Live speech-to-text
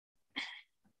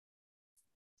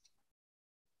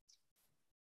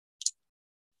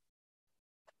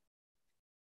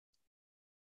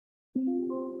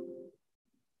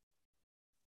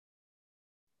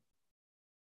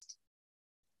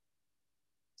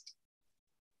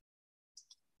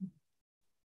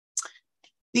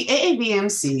The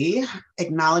AAVMC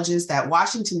acknowledges that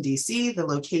Washington, D.C., the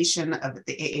location of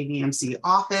the AAVMC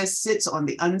office, sits on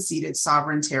the unceded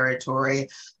sovereign territory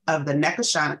of the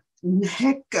Necoshank,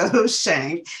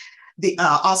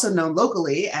 also known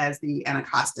locally as the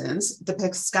Anacostans, the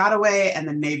Piscataway, and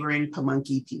the neighboring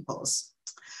Pamunkey peoples.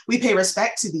 We pay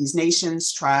respect to these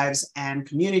nations, tribes, and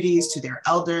communities, to their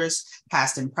elders,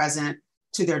 past and present,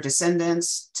 to their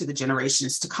descendants, to the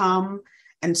generations to come,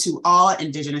 and to all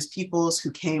Indigenous peoples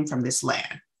who came from this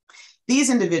land.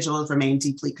 These individuals remain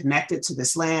deeply connected to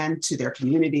this land, to their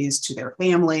communities, to their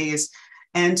families,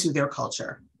 and to their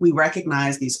culture. We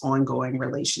recognize these ongoing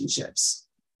relationships.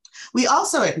 We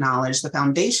also acknowledge the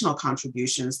foundational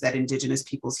contributions that Indigenous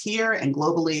peoples here and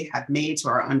globally have made to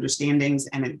our understandings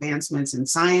and advancements in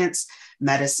science,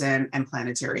 medicine, and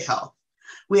planetary health.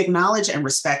 We acknowledge and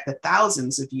respect the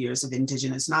thousands of years of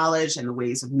Indigenous knowledge and the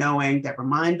ways of knowing that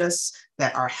remind us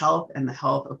that our health and the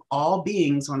health of all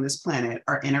beings on this planet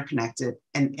are interconnected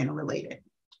and interrelated.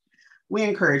 We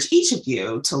encourage each of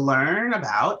you to learn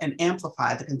about and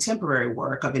amplify the contemporary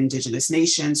work of Indigenous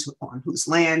nations on whose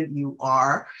land you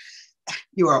are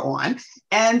on,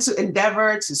 and to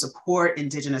endeavor to support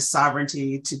Indigenous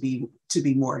sovereignty to be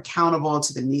more accountable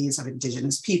to the needs of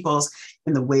Indigenous peoples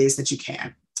in the ways that you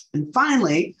can. And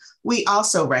finally, we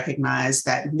also recognize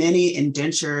that many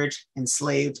indentured,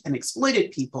 enslaved, and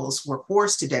exploited peoples were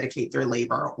forced to dedicate their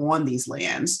labor on these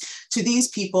lands. To these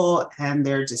people and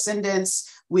their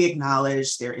descendants, we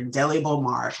acknowledge their indelible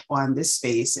mark on this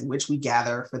space in which we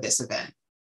gather for this event.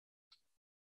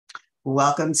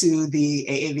 Welcome to the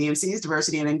AAVMC's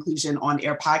Diversity and Inclusion On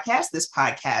Air podcast. This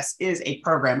podcast is a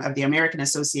program of the American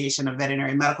Association of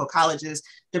Veterinary Medical Colleges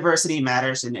Diversity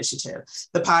Matters Initiative.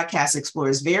 The podcast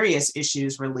explores various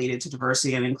issues related to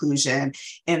diversity and inclusion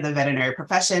in the veterinary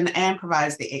profession and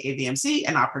provides the AAVMC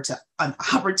an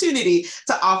opportunity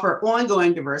to offer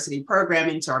ongoing diversity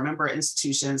programming to our member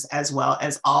institutions as well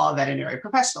as all veterinary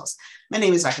professionals. My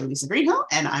name is Dr. Lisa Greenhill,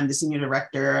 and I'm the Senior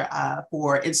Director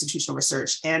for Institutional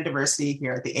Research and Diversity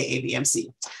here at the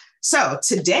AAVMC. So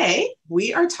today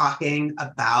we are talking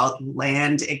about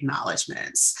land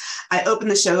acknowledgements. I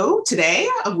opened the show today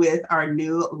with our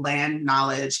new land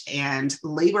knowledge and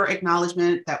labor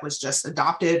acknowledgement that was just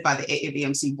adopted by the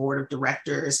AAVMC Board of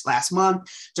Directors last month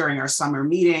during our summer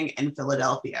meeting in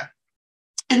Philadelphia.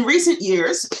 In recent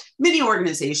years, many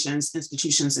organizations,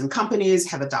 institutions, and companies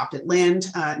have adopted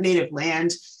native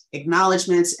land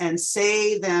acknowledgements and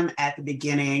say them at the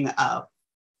beginning of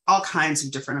all kinds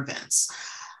of different events.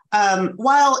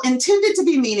 While intended to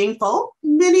be meaningful,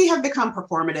 many have become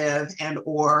performative and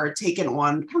or taken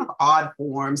on kind of odd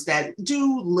forms that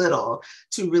do little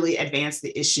to really advance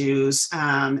the issues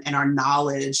and our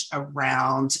knowledge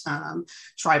around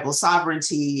tribal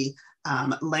sovereignty,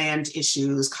 land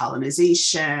issues,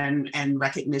 colonization, and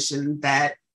recognition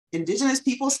that Indigenous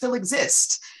people still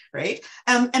exist, right?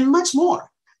 And much more.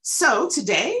 So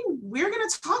today we're going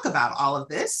to talk about all of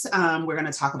this. We're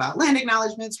going to talk about land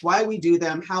acknowledgements, why we do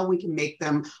them, how we can make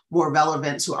them more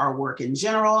relevant to our work in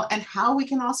general, and how we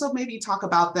can also maybe talk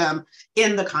about them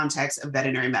in the context of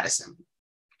veterinary medicine.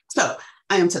 So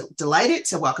I am delighted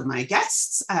to welcome my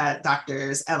guests,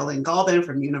 Drs. Evelyn Galban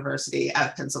from University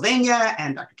of Pennsylvania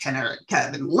and Dr.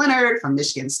 Kevin Leonard from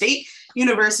Michigan State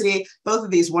University. Both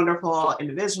of these wonderful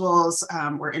individuals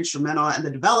were instrumental in the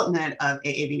development of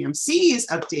AAVMC's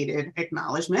updated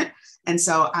acknowledgement. And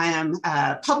so I am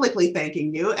publicly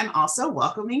thanking you and also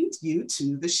welcoming you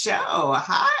to the show.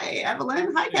 Hi,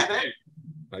 Evelyn. Hi, Kevin.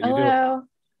 How you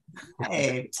doing?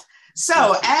 Hey.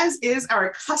 So as is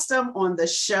our custom on the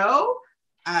show,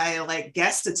 I like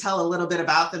guests to tell a little bit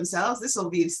about themselves. This will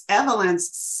be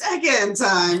Evelyn's second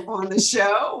time on the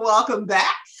show. Welcome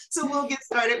back. So we'll get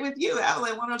started with you.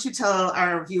 Evelyn, why don't you tell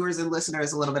our viewers and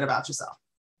listeners a little bit about yourself?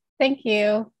 Thank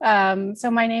you.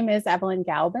 So my name is Evelyn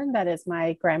Galban. That is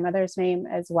my grandmother's name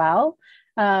as well.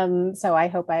 So I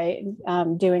hope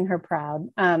I'm doing her proud.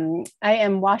 I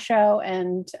am Washoe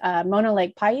and Mona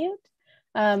Lake Paiute.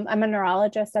 I'm a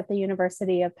neurologist at the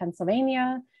University of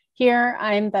Pennsylvania. Here,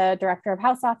 I'm the Director of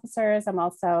House Officers. I'm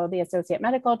also the Associate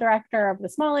Medical Director of the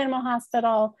Small Animal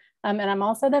Hospital. And I'm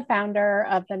also the founder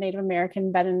of the Native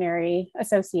American Veterinary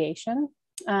Association.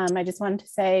 I just wanted to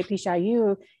say,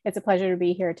 Pishayu, it's a pleasure to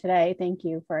be here today. Thank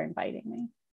you for inviting me.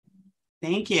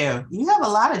 Thank you. You have a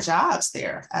lot of jobs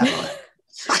there, Evelyn.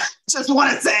 Just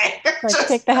want to say.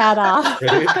 Take the hat off.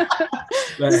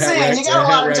 Saying, you got a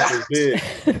lot of jobs.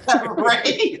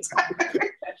 Right.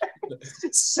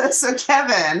 So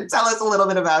Kevin, tell us a little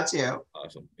bit about you.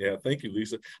 Awesome. Yeah, thank you,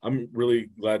 Lisa. I'm really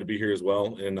glad to be here as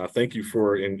well. And thank you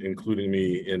for including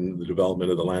me in the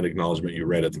development of the land acknowledgement you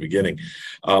read at the beginning.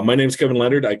 My name is Kevin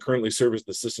Leonard. I currently serve as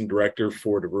the Assistant Director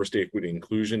for Diversity, Equity, and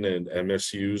Inclusion at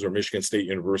MSU's, or Michigan State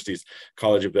University's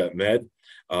College of Vet Med.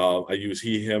 I use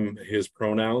he, him, his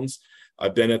pronouns.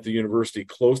 I've been at the university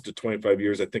close to 25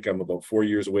 years. I think I'm about 4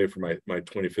 years away from my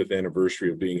 25th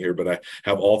anniversary of being here, but I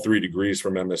have all 3 degrees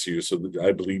from MSU. So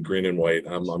I bleed green and white.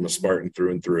 I'm a Spartan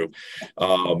through and through.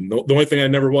 The only thing I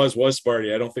never was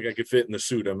Sparty. I don't think I could fit in the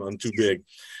suit. I'm too big.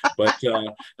 But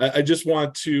I just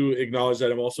want to acknowledge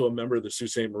that I'm also a member of the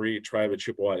Sault Ste. Marie tribe of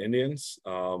Chippewa Indians.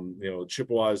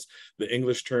 Chippewa is the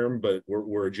English term, but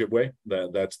we're Ojibwe.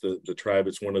 That's the tribe.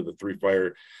 It's one of the 3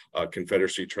 fire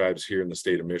Confederacy tribes here in the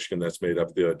state of Michigan that's made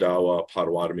up the Odawa,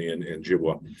 Potawatomi, and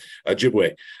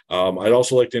Ojibwe. I'd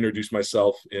also like to introduce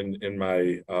myself in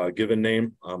my given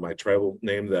name, my tribal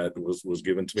name that was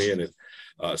given to me,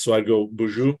 and so I'd go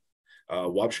Buju,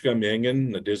 Wapshka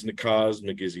Mengen, Nadiznikaz,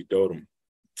 Nagizi Dodum.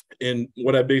 And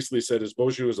what I basically said is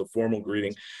Boju is a formal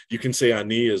greeting. You can say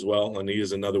Ani as well. Ani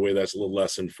is another way that's a little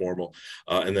less informal.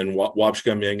 And then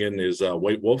Wapshka Mengen is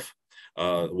white wolf.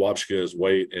 Wapshka is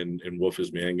white and wolf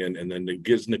is Mangan, and then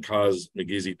Nagiznikaz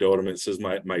Nagizi Dodum. It says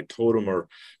my totem or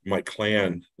my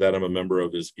clan that I'm a member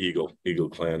of is Eagle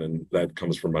clan, and that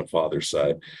comes from my father's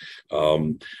side.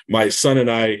 My son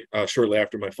and I, shortly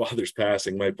after my father's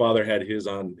passing, my father had his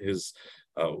on his.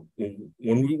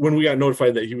 When we got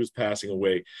notified that he was passing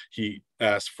away, he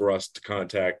asked for us to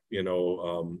contact,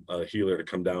 a healer to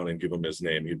come down and give him his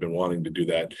name. He'd been wanting to do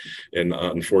that, and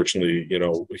unfortunately,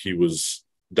 he was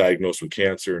diagnosed with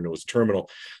cancer and it was terminal.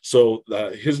 So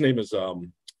his name is I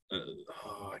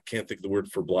can't think of the word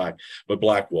for black, but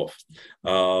Black Wolf.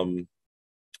 So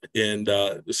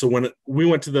when we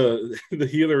went to the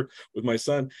healer with my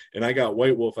son and I got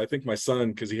White Wolf, I think my son,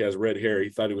 because he has red hair, he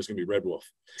thought he was going to be Red Wolf.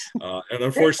 And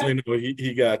unfortunately, no,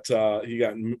 he got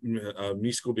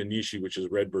Misko Benishi, which is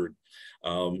Redbird,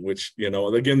 which,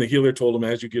 again, the healer told him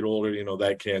as you get older,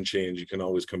 that can change. You can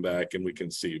always come back and we can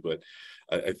see. But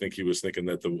I think he was thinking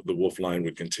that the wolf line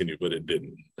would continue, but it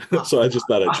didn't. So I just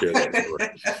thought I'd share that story.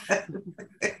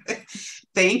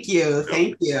 Thank you.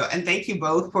 And thank you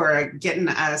both for getting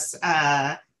us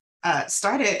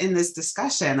started in this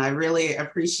discussion. I really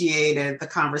appreciated the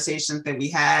conversations that we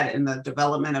had in the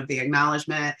development of the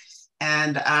acknowledgement.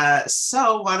 And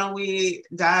so why don't we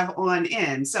dive on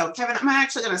in? So Kevin, I'm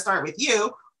actually going to start with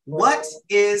you. What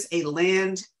is a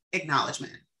land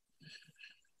acknowledgement?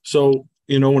 So,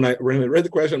 when I read the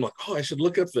question, I'm like, oh, I should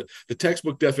look up the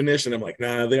textbook definition. I'm like,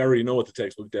 nah, they already know what the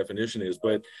textbook definition is.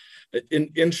 But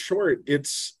in short,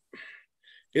 it's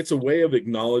a way of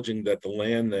acknowledging that the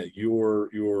land that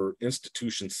your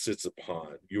institution sits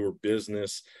upon, your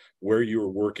business, where you're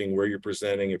working, where you're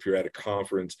presenting, if you're at a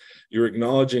conference, you're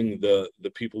acknowledging the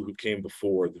people who came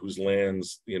before, whose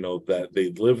lands, that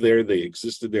they lived there, they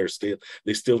existed there,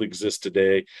 they still exist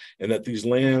today, and that these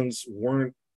lands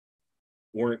weren't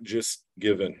just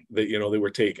given, that they were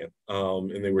taken,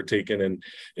 and they were taken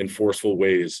in forceful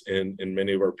ways, and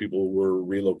many of our people were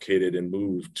relocated and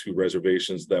moved to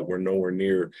reservations that were nowhere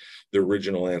near the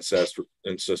original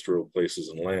ancestral places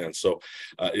and lands. So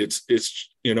it's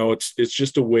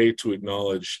just a way to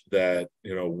acknowledge that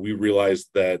we realize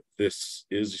that this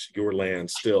is your land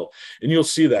still, and you'll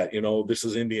see that this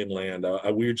is Indian land.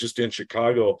 We were just in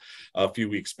Chicago a few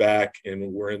weeks back,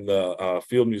 and we're in the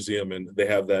Field Museum, and they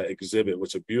have that exhibit,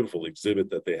 which is a beautiful exhibit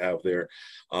that they have there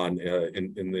on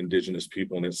in the indigenous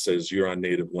people, and it says you're on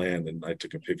native land, and I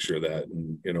took a picture of that,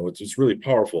 and it's really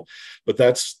powerful. But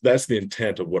that's the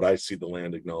intent of what I see the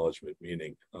land acknowledgement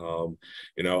meaning.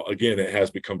 Again, it has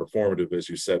become performative, as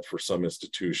you said, for some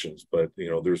institutions, but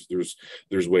there's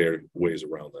ways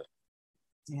around that.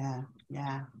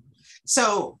 Yeah.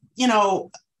 So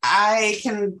I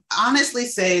can honestly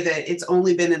say that it's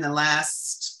only been in the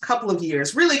last couple of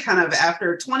years, really kind of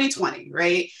after 2020,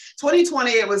 right?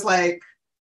 2020, it was like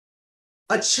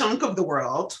a chunk of the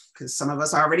world, because some of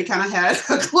us already kind of had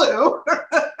a clue,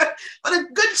 but a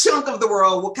good chunk of the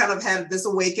world will kind of have this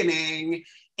awakening.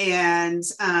 And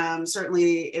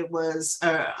certainly it was,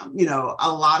 a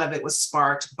lot of it was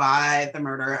sparked by the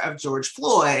murder of George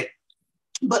Floyd,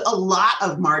 but a lot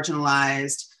of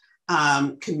marginalized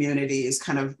communities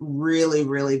kind of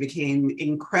really became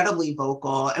incredibly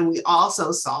vocal. And we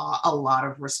also saw a lot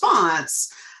of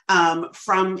response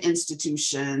from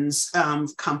institutions,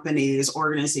 companies,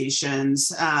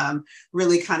 organizations,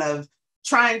 really kind of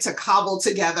trying to cobble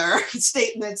together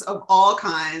statements of all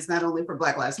kinds, not only for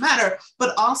Black Lives Matter,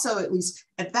 but also, at least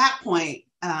at that point,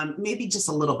 maybe just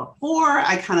a little before,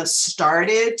 I kind of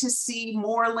started to see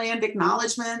more land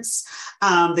acknowledgements.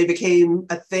 They became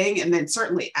a thing. And then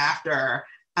certainly after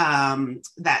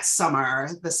that summer,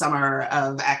 the summer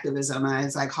of activism,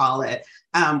 as I call it,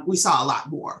 we saw a lot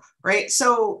more, right?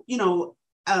 So,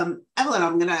 Evelyn,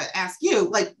 I'm going to ask you,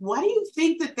 like, why do you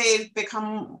think that they've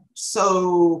become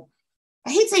so,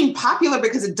 I hate saying popular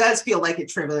because it does feel like it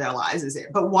trivializes it,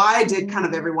 but why did kind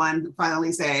of everyone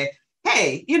finally say,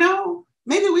 hey,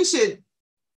 maybe we should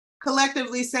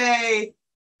collectively say,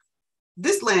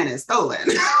 this land is stolen?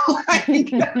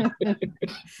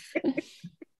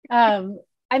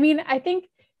 I think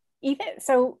even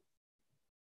so,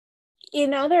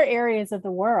 in other areas of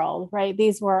the world, right,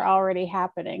 these were already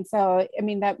happening. So,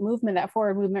 that movement, that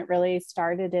forward movement really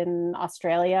started in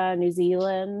Australia, New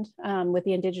Zealand, with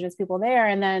the Indigenous people there.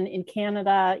 And then in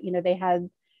Canada, they had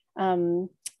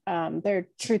their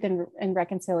Truth and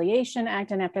Reconciliation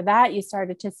Act. And after that, you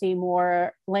started to see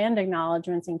more land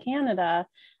acknowledgements in Canada.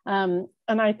 And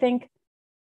I think,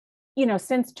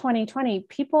 since 2020,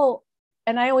 people,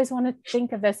 and I always want to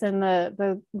think of this in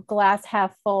the glass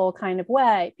half full kind of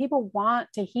way, people want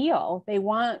to heal. They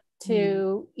want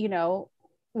to,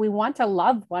 we want to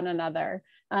love one another.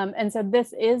 And so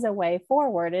this is a way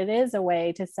forward. It is a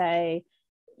way to say,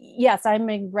 yes,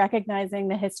 I'm recognizing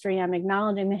the history, I'm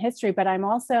acknowledging the history, but I'm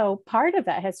also part of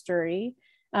that history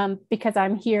because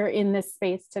I'm here in this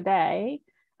space today.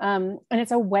 And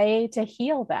it's a way to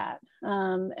heal that.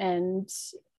 And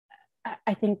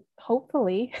I think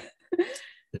hopefully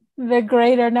the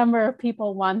greater number of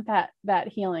people want that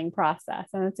healing process.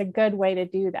 And it's a good way to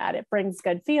do that. It brings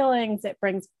good feelings, it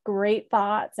brings great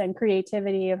thoughts and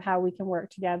creativity of how we can work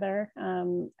together.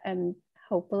 And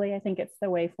hopefully, I think it's the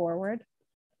way forward.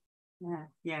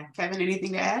 Yeah. Kevin,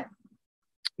 anything to add?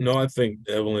 No, I think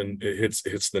Evelyn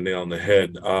hits the nail on the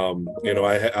head.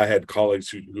 I had colleagues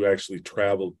who actually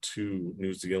traveled to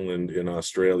New Zealand and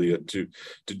Australia to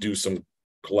do some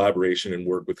collaboration and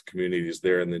work with communities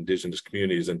there and the Indigenous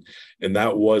communities, and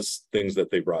that was things that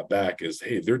they brought back is,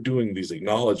 hey, they're doing these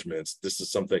acknowledgements. This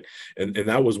is something, and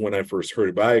that was when I first heard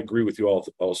it. But I agree with you all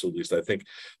also, Lisa. I think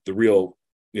the real,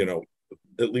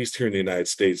 at least here in the United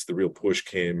States, the real push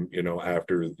came,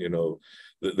 after,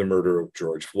 the murder of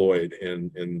George Floyd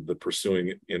and the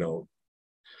pursuing,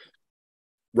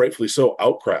 rightfully so,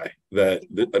 outcry that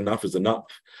enough is enough.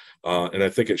 And I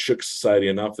think it shook society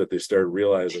enough that they started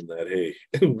realizing that, hey,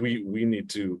 we need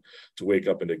to wake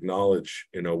up and acknowledge,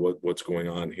 what's going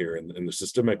on here and the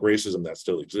systemic racism that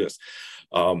still exists.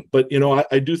 But,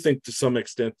 I do think to some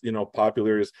extent,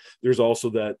 popular is, there's also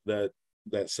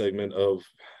that segment of,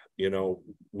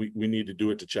 we need to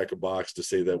do it to check a box to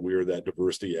say that we're that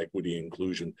diversity, equity,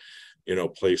 inclusion,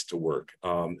 place to work.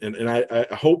 And I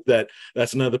hope that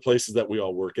that's none of the places that we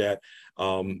all work at.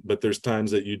 But there's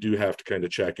times that you do have to kind of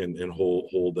check and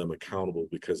hold them accountable,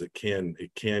 because it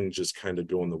can just kind of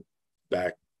go in the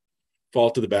back, fall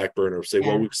to the back burner of say,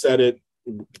 well, we've said it,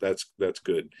 that's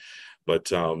good.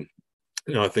 But,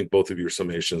 I think both of your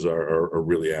summations are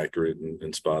really accurate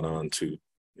and spot on to,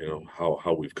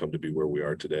 how we've come to be where we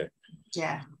are today.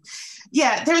 Yeah.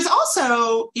 There's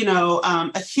also,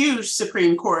 a huge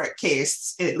Supreme Court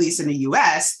case, at least in the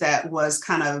US, that was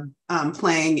kind of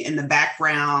playing in the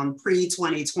background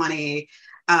pre-2020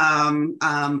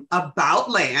 about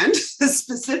land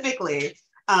specifically,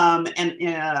 and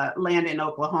land in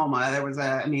Oklahoma. There was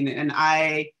and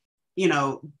I,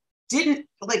 didn't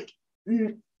like,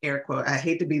 air quote, I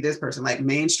hate to be this person, like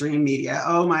mainstream media.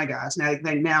 Oh my gosh. Now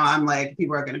I'm like,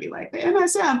 people are going to be like the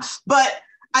MSM, but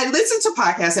I listen to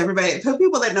podcasts. Everybody,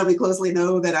 people that know me closely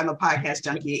know that I'm a podcast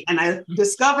junkie. And I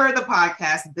discovered the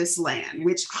podcast, This Land,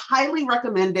 which highly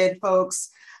recommended, folks.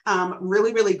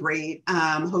 Really, really great.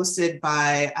 Hosted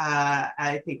by,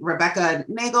 I think, Rebecca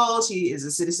Nagel. She is a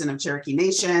citizen of Cherokee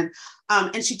Nation.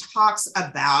 And she talks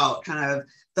about kind of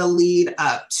the lead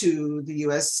up to the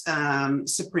U.S.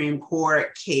 Supreme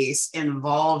Court case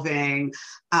involving,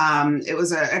 it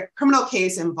was a criminal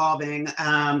case involving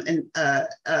a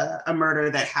murder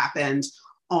that happened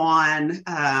on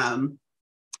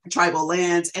tribal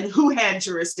lands and who had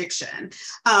jurisdiction.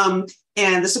 And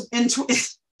in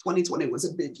 2020 was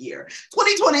a big year.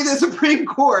 2020, the Supreme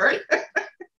Court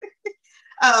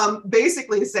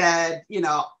basically said,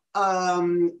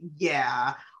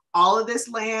 all of this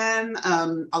land,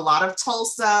 a lot of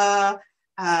Tulsa,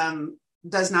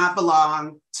 does not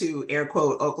belong to, air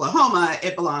quote, Oklahoma.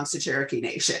 It belongs to Cherokee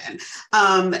Nation.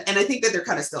 And I think that they're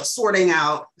kind of still sorting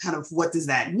out kind of what does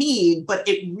that mean, but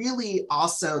it really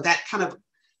also, that kind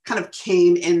of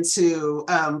came into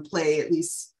play, at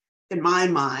least in my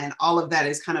mind, all of that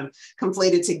is kind of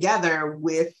conflated together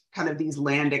with kind of these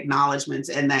land acknowledgements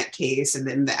in that case, and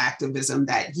then the activism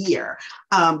that year,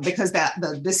 because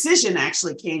the decision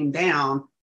actually came down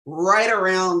right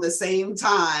around the same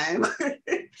time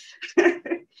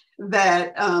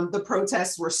that the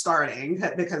protests were starting,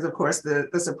 because of course the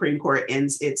Supreme Court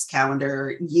ends its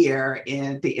calendar year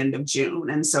in the end of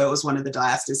June. And so it was one of the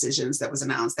last decisions that was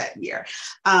announced that year.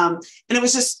 And it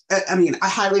was just, I mean, I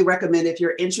highly recommend, if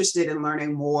you're interested in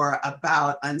learning more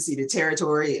about unceded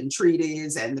territory and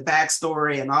treaties and the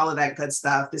backstory and all of that good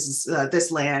stuff,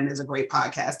 This Land is a great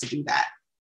podcast to do that.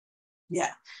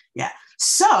 Yeah.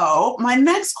 So my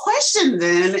next question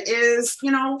then is,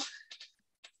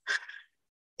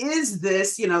 is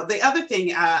this, the other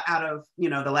thing out of,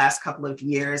 the last couple of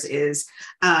years is,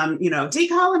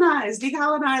 decolonize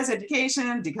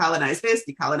education, decolonize this,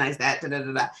 decolonize that, da, da,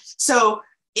 da, da. So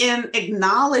in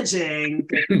acknowledging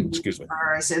that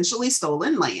are essentially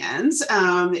stolen lands,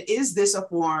 is this a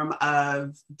form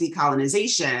of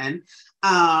decolonization?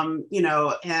 And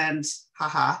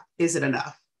is it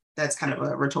enough? That's kind of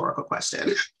a rhetorical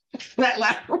question. That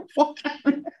last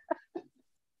one.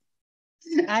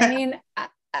 I mean,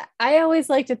 I always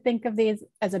like to think of these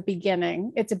as a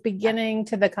beginning. It's a beginning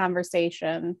to the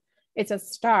conversation. It's a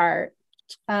start.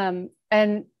 And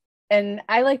if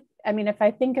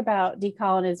I think about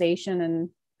decolonization and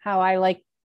how I like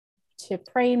to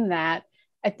frame that,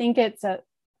 I think it's a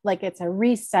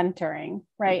recentering,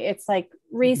 right? It's like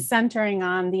recentering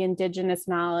on the indigenous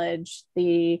knowledge,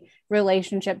 the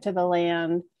relationship to the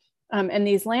land. And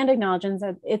these land acknowledgements,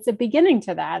 it's a beginning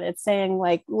to that. It's saying,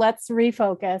 like, let's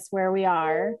refocus where we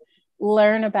are,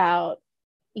 learn about,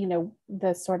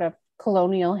 the sort of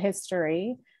colonial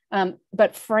history,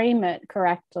 but frame it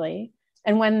correctly.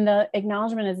 And when the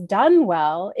acknowledgement is done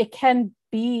well, it can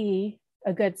be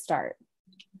a good start.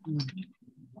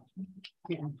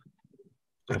 Yeah.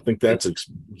 I think that's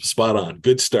spot on.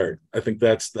 Good start. I think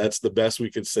that's the best we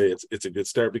can say. It's a good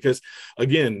start, because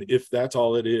again, if that's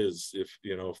all it is,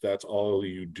 if that's all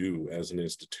you do as an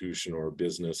institution or a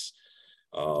business,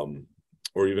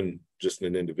 or even just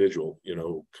an individual,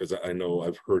 because I know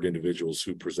I've heard individuals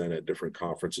who present at different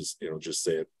conferences, just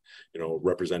say it,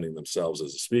 representing themselves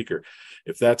as a speaker.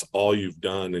 If that's all you've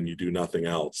done and you do nothing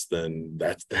else, then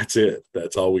that's it.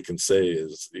 That's all we can say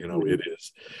is, it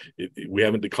is. We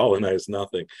haven't decolonized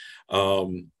nothing.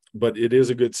 But it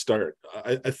is a good start.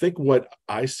 I think what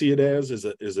I see it as is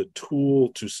a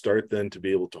tool to start then to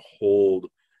be able to hold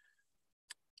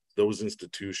those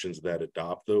institutions that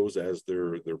adopt those as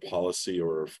their policy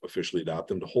or officially adopt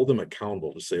them, to hold them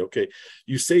accountable, to say, okay,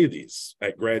 you say these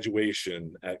at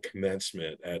graduation, at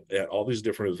commencement, at all these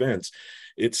different events,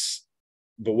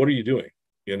 but what are you doing?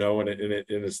 And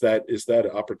it's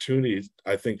that opportunity,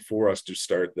 I think, for us to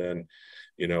start then,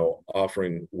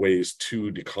 offering ways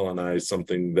to decolonize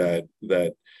something that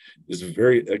is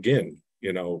very, again,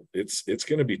 it's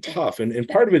going to be tough. And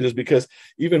part of it is because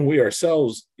even we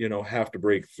ourselves, have to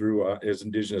break through as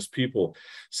Indigenous people,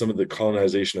 some of the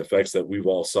colonization effects that we've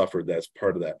all suffered. That's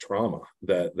part of that trauma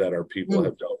that our people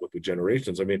have dealt with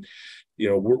generations. I mean,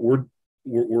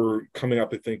 we're coming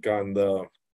up, I think, on the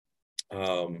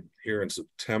here in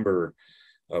September,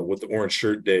 with the Orange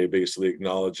Shirt Day, basically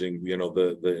acknowledging,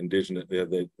 the indigenous,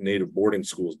 the native boarding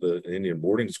schools, the Indian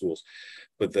boarding schools,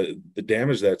 but the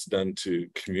damage that's done to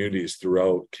communities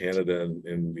throughout Canada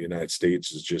and the United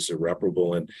States is just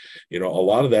irreparable. And, a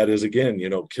lot of that is, again,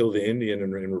 kill the Indian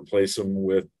and replace them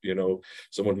with,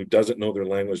 someone who doesn't know their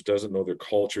language, doesn't know their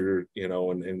culture,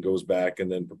 and goes back and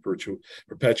then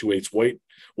perpetuates white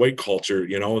culture,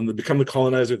 and they become the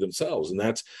colonizer themselves. And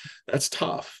that's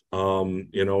tough.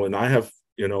 And I have,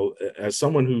 as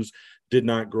someone who's did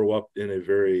not grow up in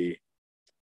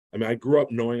I grew up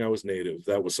knowing I was Native.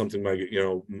 That was something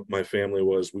my family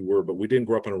but we didn't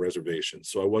grow up on a reservation.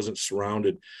 So I wasn't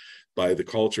surrounded by the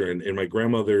culture. And my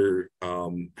grandmother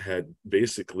had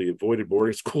basically avoided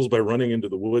boarding schools by running into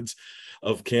the woods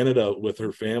of Canada with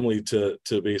her family to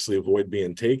basically avoid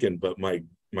being taken. But my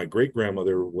great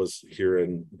grandmother was here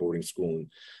in boarding school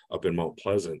up in Mount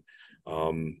Pleasant.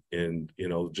 And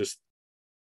just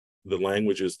the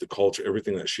languages, the culture,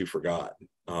 everything that she forgot,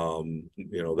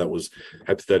 that was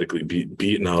hypothetically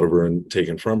beaten out of her and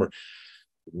taken from her.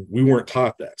 We weren't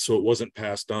taught that. So it wasn't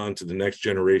passed on to the next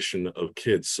generation of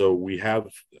kids. So we have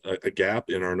a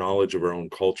gap in our knowledge of our own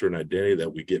culture and identity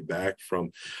that we get back from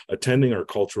attending our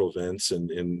cultural events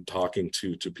and talking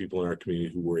to people in our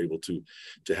community who were able to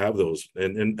have those.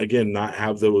 And again, not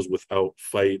have those without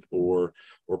fight or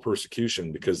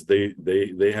persecution, because they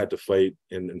had to fight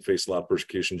and face a lot of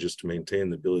persecution just to maintain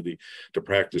the ability to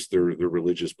practice their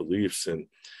religious beliefs. And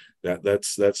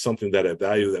that's something that I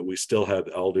value, that we still have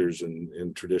elders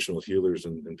and traditional healers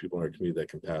and people in our community that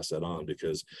can pass that on,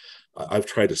 because I've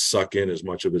tried to suck in as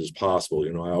much of it as possible.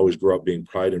 You know, I always grew up being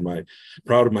proud of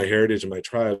my heritage and my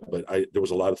tribe, but there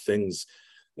was a lot of things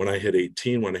when I hit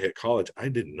 18, when I hit college, I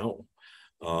didn't know,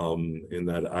 in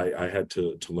that I had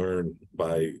to learn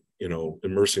by, you know,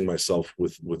 immersing myself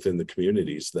within the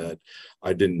communities that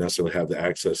I didn't necessarily have the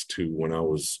access to when I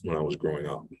was growing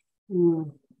up.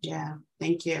 Yeah,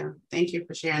 thank you. Thank you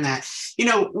for sharing that. You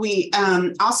know, we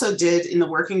also did, in the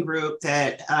working group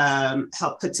that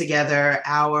helped put together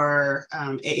our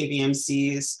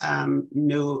AAVMC's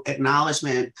new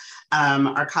acknowledgement,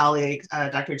 our colleague,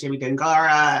 Dr. Jimmy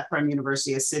Gangara from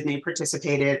University of Sydney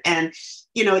participated. And,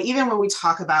 you know, even when we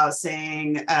talk about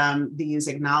saying these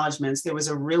acknowledgements, there was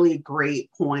a really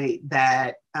great point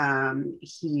that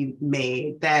he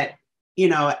made, that, you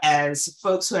know, as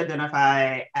folks who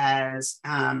identify as,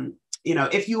 you know,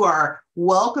 if you are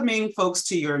welcoming folks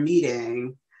to your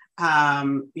meeting,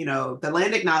 you know, the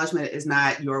land acknowledgement is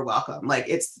not your welcome. Like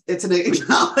it's an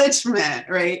acknowledgement,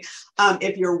 right?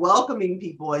 If you're welcoming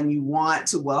people and you want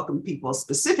to welcome people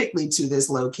specifically to this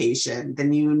location,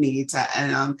 then you need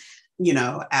to, you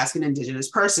know, ask an Indigenous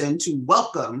person to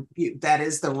welcome you. That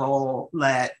is the role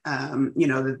that, you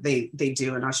know, that they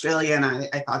do in Australia. And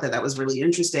I thought that was really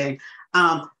interesting.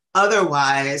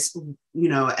 Otherwise, you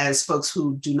know, as folks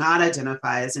who do not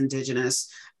identify as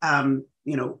Indigenous,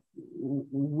 you know,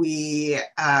 we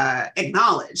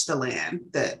acknowledge the land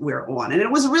that we're on. And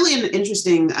it was really an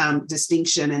interesting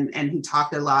distinction. And he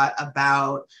talked a lot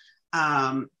about,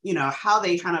 you know, how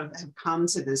they kind of have come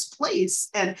to this place.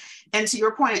 And to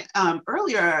your point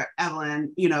earlier,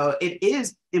 Evelyn, you know, it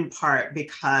is in part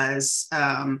because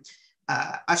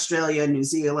Australia, New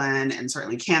Zealand, and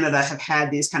certainly Canada have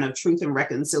had these kind of truth and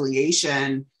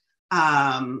reconciliation,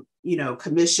 you know,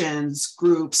 commissions,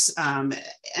 groups. And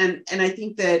I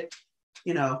think that,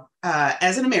 you know,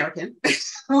 as an American, I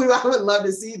would love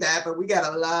to see that, but we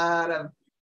got a lot of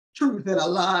truth and a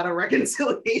lot of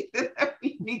reconciliation that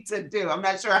we need to do. I'm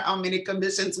not sure how many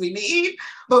commissions we need,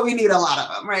 but we need a lot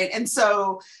of them, right? And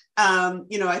so,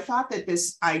 you know, I thought that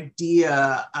this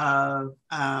idea of,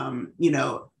 you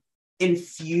know,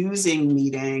 infusing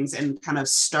meetings and kind of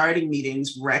starting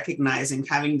meetings, recognizing,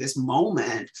 having this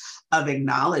moment of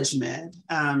acknowledgement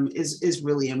is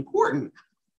really important.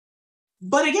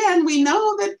 But again, we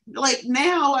know that, like,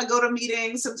 now I go to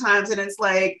meetings sometimes and it's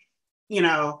like, you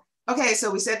know, okay,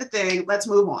 so we said the thing, let's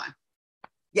move on.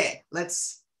 Yeah,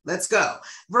 let's go.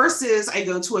 Versus I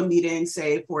go to a meeting,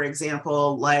 say, for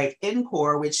example, like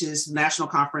NCORE, which is National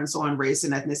Conference on Race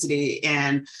and Ethnicity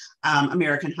and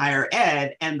American Higher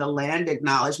Ed, and the land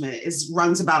acknowledgement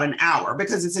runs about an hour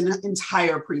because it's an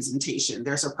entire presentation.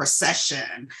 There's a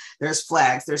procession, there's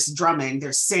flags, there's drumming,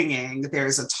 there's singing,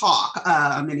 there's a talk,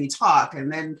 a mini talk,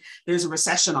 and then there's a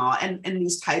recessional and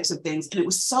these types of things. And it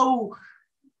was so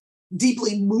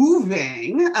deeply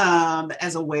moving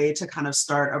as a way to kind of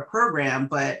start a program.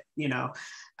 But, you know,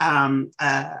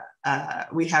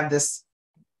 we have this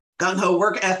gung-ho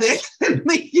work ethic in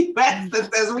the US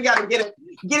that says we got to get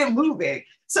it moving.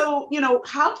 So, you know,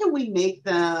 how can we make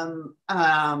them,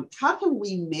 how can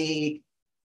we make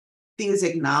these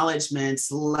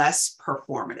acknowledgements less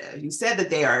performative? You said that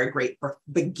they are a great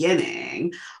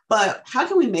beginning, but how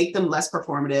can we make them less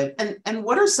performative? And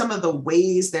what are some of the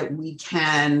ways that we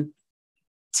can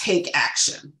take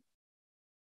action?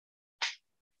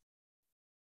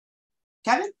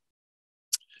 Kevin?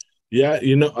 Yeah,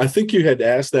 you know, I think you had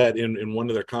asked that in one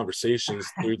of their conversations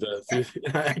through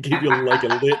I gave you like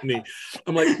a litany.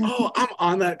 I'm like, oh, I'm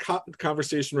on that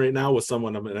conversation right now with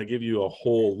someone, and I give you a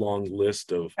whole long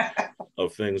list of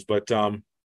things. But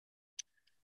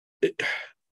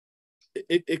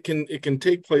it can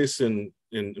take place in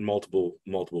multiple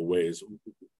ways.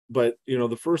 But, you know,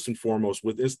 the first and foremost,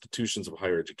 with institutions of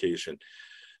higher education,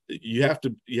 you have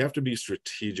to be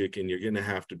strategic, and you're going to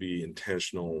have to be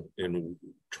intentional in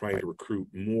trying to recruit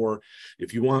more.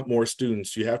 If you want more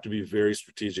students, you have to be very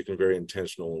strategic and very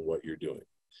intentional in what you're doing.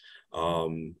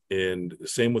 And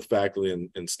same with faculty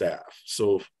and staff.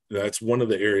 So that's one of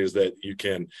the areas that you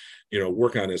can, you know,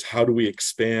 work on, is how do we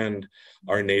expand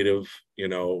our native, you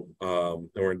know,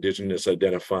 or Indigenous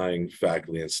identifying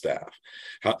faculty and staff.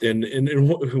 And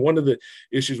one of the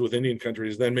issues with Indian country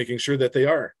is then making sure that they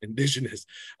are Indigenous,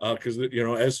 because, you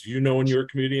know, as you know, in your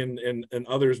community and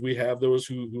others, we have those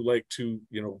who like to,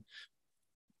 you know,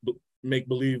 make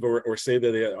believe or say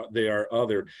that they are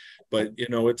other. But, you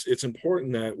know, it's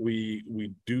important that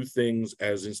we do things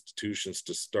as institutions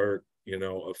to start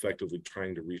effectively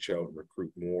trying to reach out and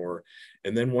recruit more.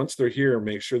 And then once they're here,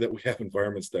 make sure that we have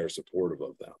environments that are supportive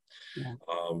of them. Yeah.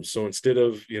 So instead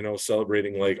of,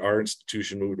 celebrating, like our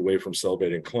institution moved away from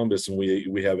celebrating Columbus, and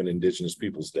we have an Indigenous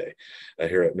Peoples Day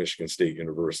here at Michigan State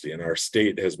University, and our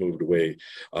state has moved away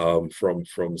from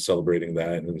celebrating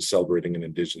that and celebrating an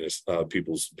Indigenous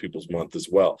Peoples Month as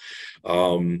well.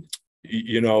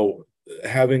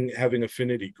 Having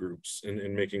affinity groups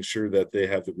and making sure that they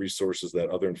have the resources that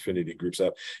other affinity groups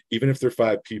have, even if they're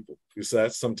 5 people, because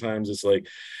that's sometimes it's like,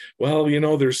 well,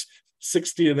 there's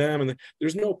 60 of them and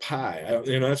there's no pie.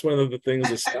 That's one of the things,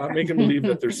 is stop making believe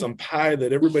that there's some pie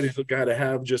that everybody's got to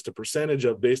have just a percentage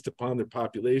of based upon their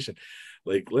population.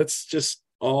 Like, let's just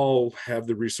all have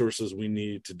the resources we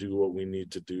need to do what we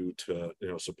need to do to,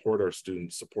 support our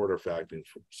students, support our faculty, and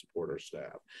support our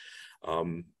staff.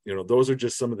 Those are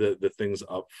just some of the things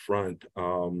up front.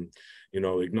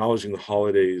 Acknowledging the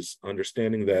holidays,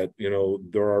 understanding that,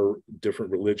 there are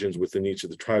different religions within each of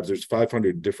the tribes. There's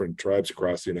 500 different tribes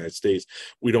across the United States.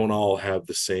 We don't all have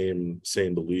the same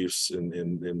beliefs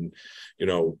and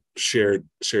shared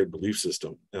belief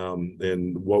system.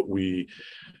 And what we,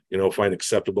 find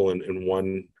acceptable in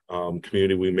one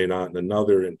community, we may not in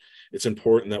another. And it's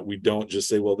important that we don't just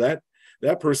say, well, that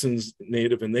person's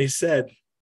Native and they said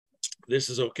this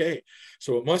is okay,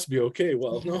 so it must be okay.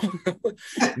 Well, no,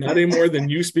 not any more than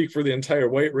you speak for the entire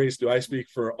white race do I speak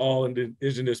for all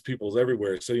Indigenous peoples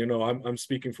everywhere. So, I'm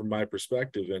speaking from my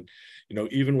perspective. And,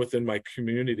 even within my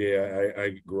community I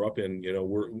grew up in,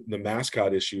 the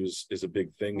mascot issues is a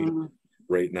big thing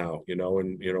right now,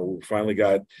 and, we finally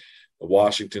got a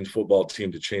Washington football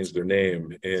team to change their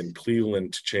name and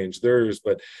Cleveland to change theirs,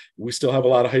 but we still have a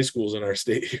lot of high schools in our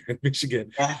state here in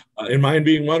Michigan, and mine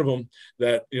being one of them,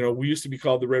 that, we used to be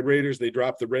called the Red Raiders. They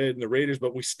dropped the red and the Raiders,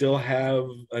 but we still have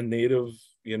a Native,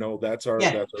 that's our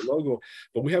logo.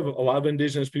 But we have a lot of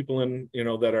Indigenous people in,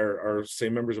 that are say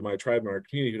members of my tribe and our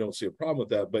community who don't see a problem with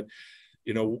that. But,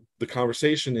 the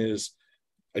conversation is,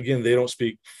 again, they don't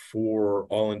speak for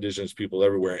all Indigenous people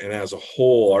everywhere. And as a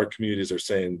whole, our communities are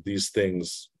saying these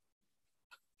things,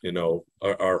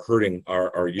 are hurting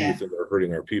our youth and are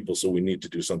hurting our people. So we need to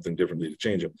do something differently to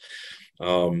change them.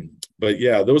 But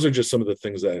yeah, those are just some of the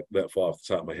things that fall off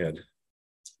the top of my head.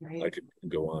 Right. I could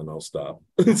go on, I'll stop.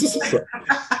 I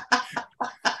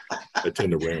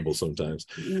tend to ramble sometimes.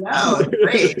 No,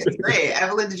 great. It's great.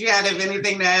 Evelyn, did you have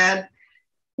anything to add?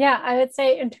 Yeah, I would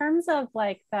say in terms of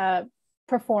like the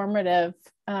performative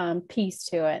piece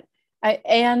to it,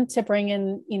 and to bring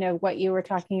in, what you were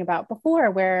talking about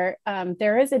before, where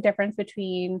there is a difference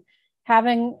between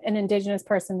having an Indigenous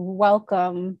person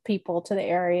welcome people to the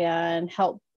area and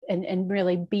help and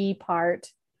really be part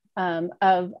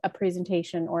of a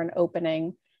presentation or an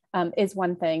opening is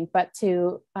one thing, but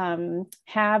to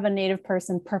have a Native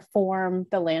person perform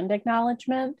the land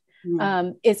acknowledgement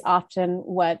is often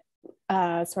what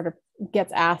sort of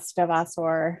gets asked of us,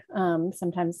 or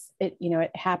sometimes it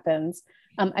happens.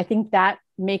 I think that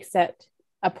makes it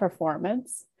a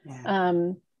performance.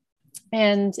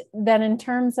 And then in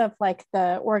terms of like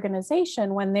the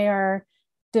organization, when they are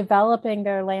developing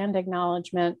their land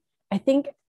acknowledgement, I think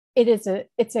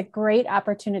it's a great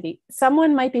opportunity.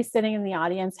 Someone might be sitting in the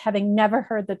audience having never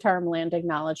heard the term land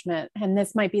acknowledgement, and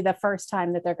this might be the first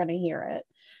time that they're going to hear it.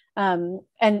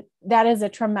 And that is a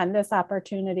tremendous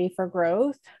opportunity for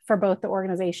growth for both the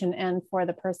organization and for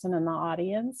the person in the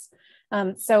audience.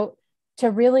 So to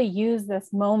really use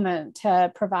this moment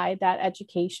to provide that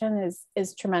education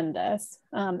is tremendous.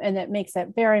 And it makes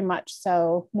it very much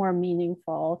so more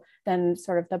meaningful than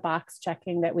sort of the box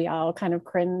checking that we all kind of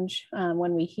cringe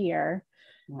when we hear.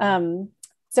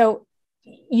 So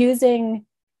using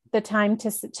the time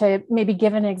to maybe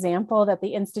give an example that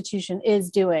the institution is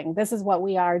doing. This is what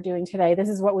we are doing today. This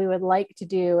is what we would like to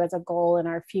do as a goal in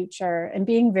our future, and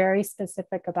being very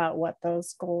specific about what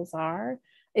those goals are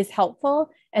is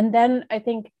helpful. And then I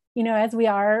think, as we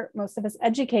are, most of us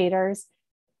educators,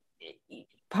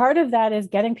 part of that is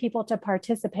getting people to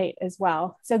participate as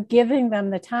well. So giving them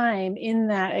the time in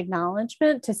that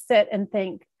acknowledgement to sit and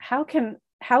think, how can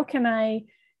I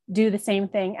do the same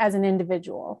thing as an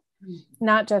individual?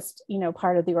 Not just,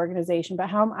 part of the organization, but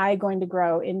how am I going to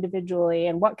grow individually,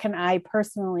 and what can I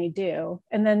personally do?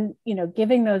 And then,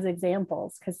 giving those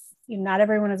examples, because not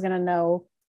everyone is going to know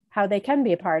how they can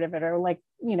be a part of it, or like,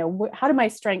 how do my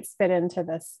strengths fit into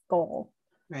this goal?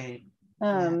 Right.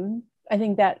 I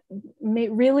think that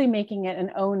really making it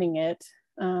and owning it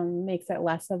makes it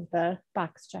less of the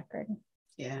box checking.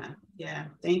 Yeah.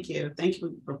 Thank you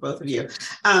for both of you.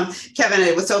 Kevin,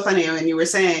 it was so funny when you were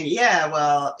saying, we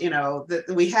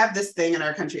have this thing in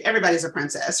our country. Everybody's a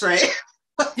princess, right?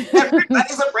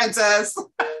 Everybody's a princess.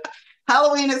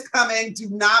 Halloween is coming. Do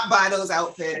not buy those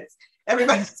outfits.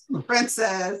 Everybody's a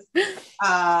princess.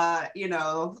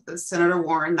 Senator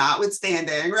Warren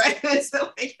notwithstanding, right?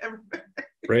 So like everybody.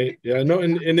 Right. Yeah. No.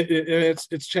 And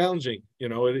it's challenging.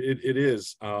 It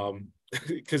is.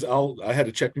 Because I had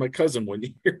to check my cousin one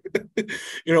year.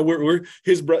 We're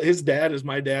his dad is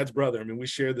my dad's brother. I mean, we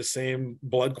share the same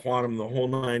blood quantum, the whole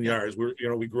 9 yards.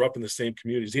 We grew up in the same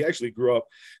communities. He actually grew up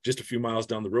just a few miles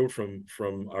down the road from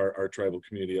our tribal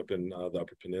community up in the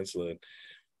Upper Peninsula.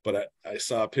 But I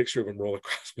saw a picture of him roll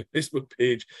across my Facebook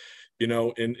page,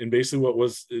 in basically what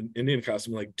was an Indian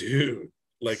costume. Like, dude,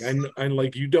 like I'm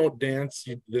like, you don't dance.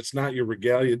 That's not your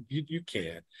regalia. You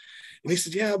can't. And he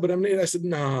said, yeah, but I'm Native. I said,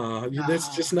 nah,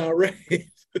 that's just not right.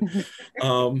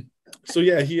 So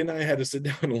yeah, he and I had to sit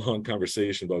down in a long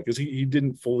conversation about it, because he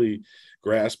didn't fully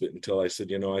grasp it until I said,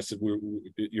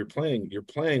 you're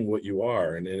playing what you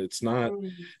are, and it's not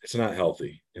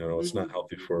healthy. It's not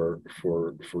healthy for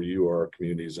you or our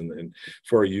communities and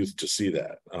for our youth to see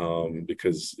that,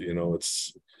 because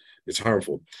it's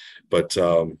harmful. But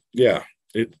yeah,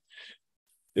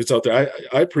 it's out there.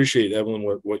 I appreciate, Evelyn,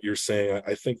 what you're saying.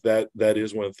 I think that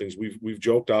is one of the things we've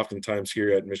joked oftentimes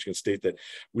here at Michigan State, that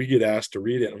we get asked to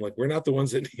read it. I'm like, we're not the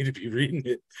ones that need to be reading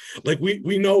it. Like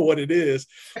we know what it is.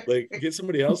 Like, get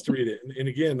somebody else to read it. And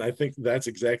again, I think that's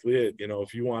exactly it.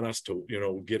 If you want us to,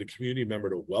 get a community member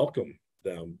to welcome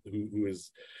them who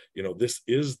is, this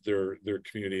is their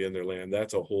community and their land,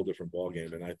 that's a whole different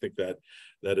ballgame. And I think that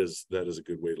is a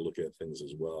good way to look at things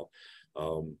as well.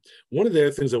 One of the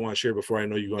other things I want to share before I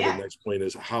know you go on to the next point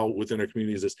is how within our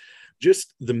communities is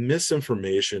just the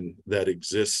misinformation that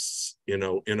exists, in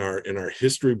our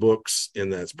history books,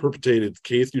 and that's perpetrated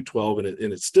K through 12,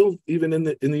 and it's still even in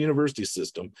the university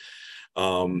system,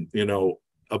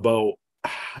 about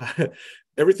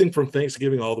everything from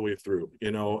Thanksgiving all the way through,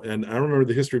 and I remember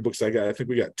the history books I think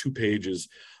we got 2 pages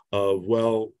of,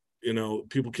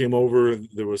 people came over,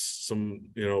 there was some,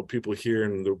 people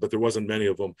here, but there wasn't many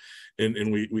of them.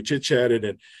 And we chit-chatted,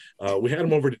 and we had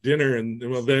them over to dinner, and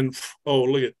then, oh,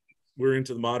 look at, we're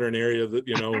into the modern area that,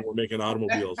 we're making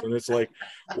automobiles. And it's like,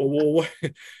 well,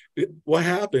 what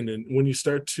happened? And when you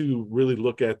start to really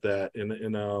look at that,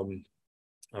 and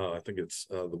I think it's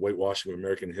The Whitewashing of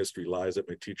American History Lies that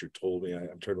my teacher told me.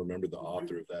 I'm trying to remember the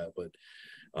author of that, but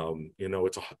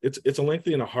it's a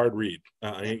lengthy and a hard read.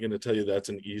 I ain't going to tell you that's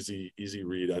an easy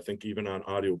read. I think even on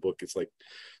audiobook, it's like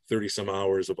 30 some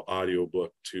hours of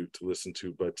audiobook to listen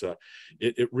to, but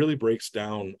it really breaks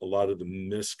down a lot of the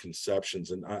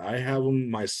misconceptions. And I have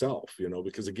them myself,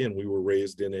 because again, we were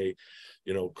raised in a,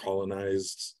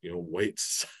 colonized, white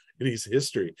society's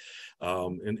history.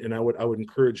 And I would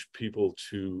encourage people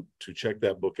to check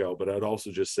that book out. But I'd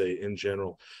also just say, in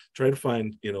general, try to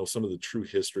find, some of the true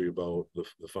history about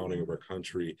the founding of our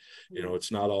country.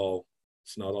 It's not all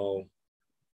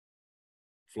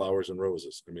flowers and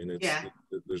roses. I mean,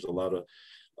 there's a lot of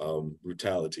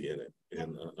brutality in it.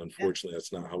 And unfortunately,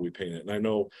 that's not how we paint it. And I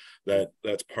know that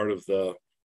that's part of the,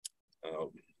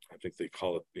 I think they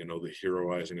call it, the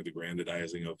heroizing or the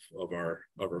grandizing of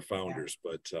our founders.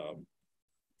 But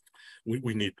we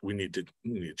need to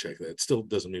check that. It still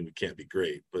doesn't mean we can't be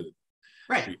great, but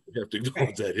we have to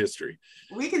acknowledge that history.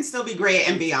 We can still be great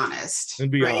and be honest.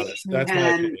 And be honest. That's my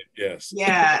opinion. Yes.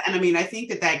 Yeah. And I mean, I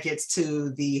think that gets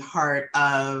to the heart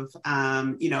of,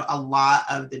 a lot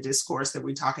of the discourse that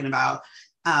we're talking about,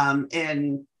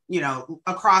 and,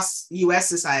 across US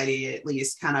society, at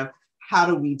least, kind of, how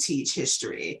do we teach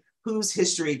history? Whose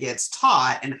history gets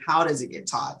taught, and how does it get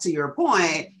taught? To your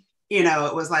point,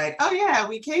 it was like, oh yeah,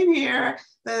 we came here,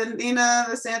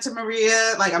 the Santa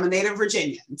Maria, like, I'm a native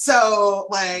Virginian. So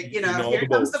like, here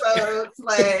comes the boats,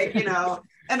 like, and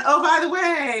oh, by the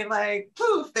way, like,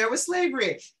 poof, there was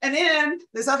slavery. And then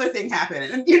this other thing happened,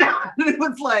 and, and it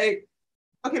was like,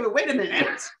 okay, but wait a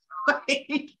minute.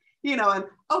 Like, and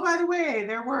oh, by the way,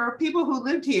 there were people who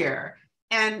lived here.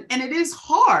 And it is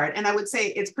hard. And I would say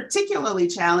it's particularly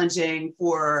challenging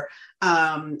for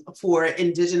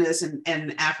Indigenous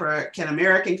and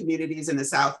African-American communities in the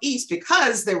Southeast,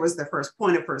 because there was the first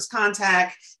point of first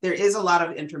contact. There is a lot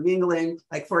of intermingling.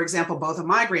 Like, for example, both of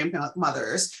my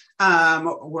grandmothers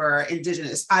were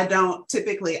Indigenous. I don't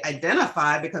typically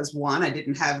identify because, one, I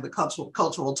didn't have the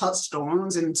cultural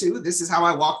touchstones, and two, this is how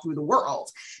I walk through the world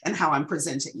and how I'm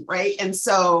presenting, right? And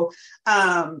so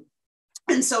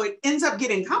it ends up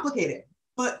getting complicated,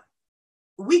 but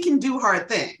we can do hard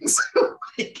things.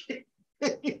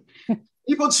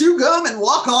 People chew gum and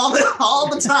walk all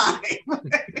the time.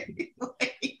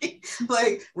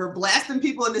 like we're blasting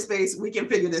people into space. We can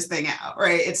figure this thing out,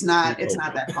 right? It's not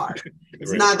that hard.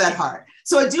 It's not that hard.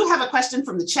 So I do have a question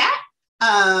from the chat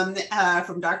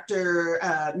from Dr.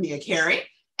 Mia Carey.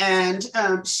 And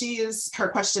her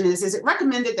question is it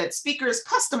recommended that speakers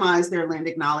customize their land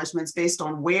acknowledgements based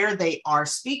on where they are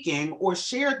speaking, or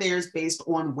share theirs based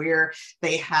on where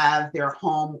they have their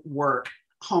home or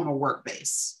work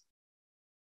base?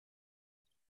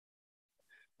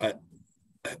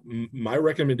 My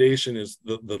recommendation is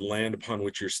the land upon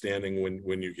which you're standing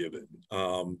when you give it.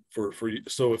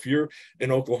 So if you're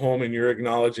in Oklahoma and you're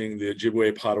acknowledging the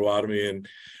Ojibwe, Potawatomi, and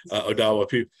Odawa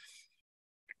people,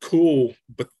 cool,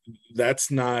 but that's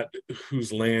not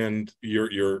whose land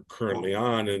you're currently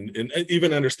on. And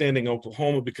even understanding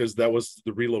Oklahoma, because that was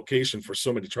the relocation for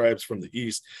so many tribes from the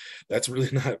east, that's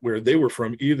really not where they were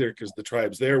from either, because the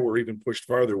tribes there were even pushed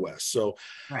farther west. So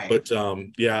right. But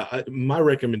my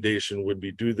recommendation would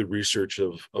be do the research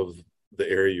of the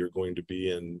area you're going to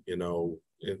be in,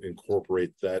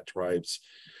 incorporate that tribe's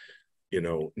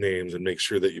names, and make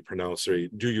sure that you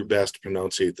do your best to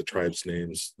pronunciate the tribe's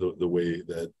names the way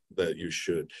that you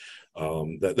should.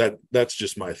 That's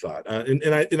just my thought.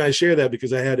 And I share that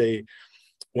because I had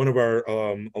one of our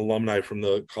alumni from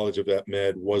the College of Vet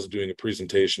Med was doing a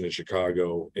presentation in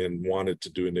Chicago and wanted to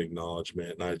do an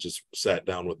acknowledgement, and I just sat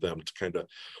down with them to kind of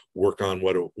work on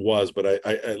what it was, but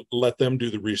I let them do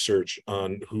the research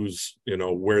on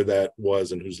where that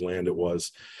was and whose land it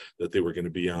was that they were going to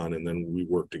be on, and then we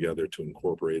worked together to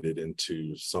incorporate it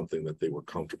into something that they were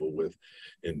comfortable with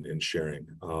in sharing.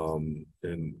 And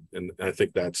I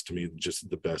think that's, to me, just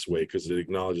the best way, because it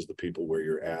acknowledges the people where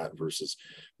you're at versus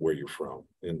where you're from.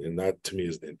 And that, to me,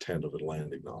 is the intent of a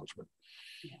land acknowledgement.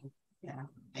 Yeah,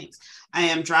 thanks. I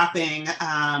am dropping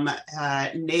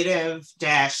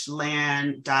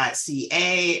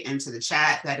native-land.ca into the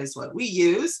chat. That is what we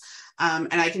use.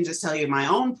 And I can just tell you my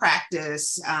own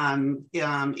practice,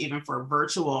 even for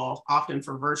often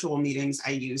for virtual meetings, I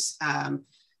use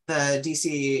the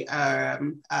DC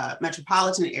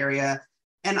metropolitan area.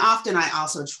 And often I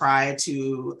also try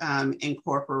to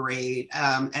incorporate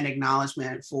an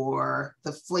acknowledgement for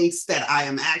the place that I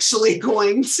am actually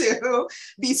going to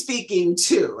be speaking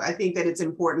to. I think that it's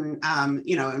important,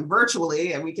 and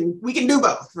virtually, and we can do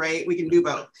both, right? We can do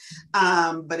both.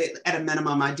 But at a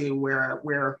minimum, I do where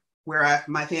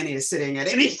my family is sitting at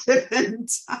any given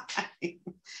time.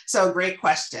 So great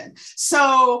question.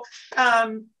 So,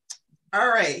 all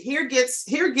right, here gets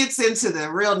into the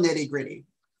real nitty gritty.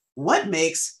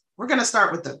 We're going to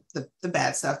start with the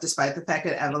bad stuff, despite the fact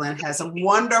that Evelyn has a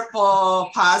wonderful,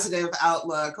 positive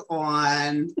outlook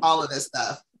on all of this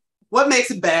stuff. What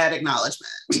makes a bad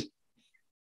acknowledgement?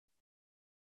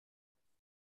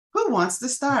 Who wants to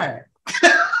start?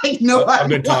 I've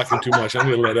been talking too much. I'm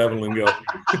going to let Evelyn go.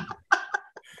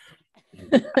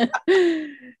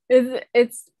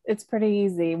 It's pretty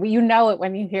easy. You know it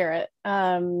when you hear it.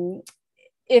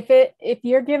 If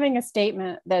you're giving a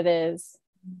statement that is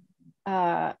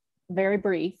very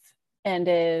brief and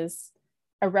is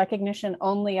a recognition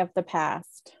only of the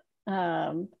past,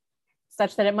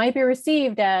 such that it might be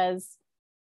received as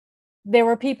there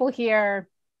were people here,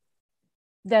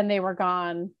 then they were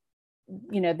gone.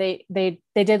 They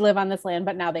did live on this land,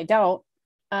 but now they don't.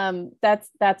 That's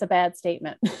a bad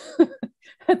statement.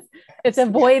 It's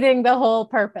avoiding the whole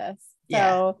purpose.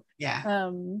 So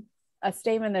a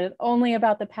statement that is only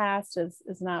about the past is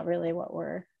not really what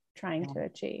we're trying to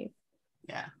achieve.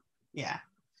 Yeah.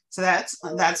 So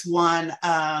that's one.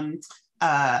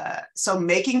 So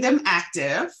making them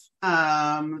active,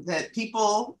 that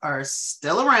people are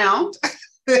still around,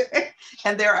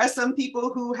 and there are some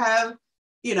people who have,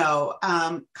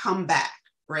 come back,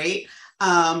 right?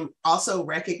 Also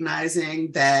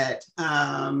recognizing that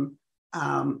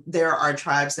there are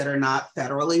tribes that are not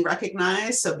federally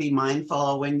recognized. So be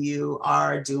mindful when you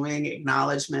are doing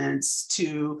acknowledgements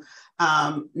to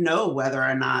know whether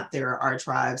or not there are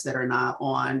tribes that are not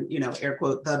on, air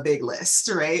quote, the big list,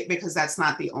 right? Because that's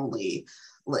not the only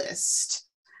list.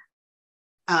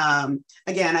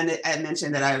 Again, I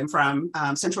mentioned that I'm from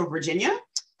Central Virginia.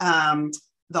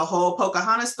 The whole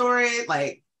Pocahontas story,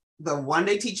 like the one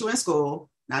they teach you in school,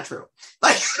 not true.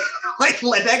 Like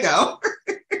let that go.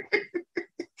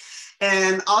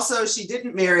 And also, she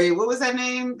didn't marry, what was that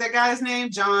name? That guy's name?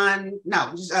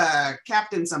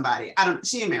 Captain somebody.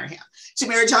 She didn't marry him. She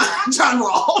married John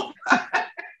Rolfe.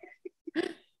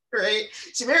 Right?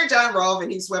 She married John Rolfe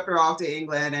and he swept her off to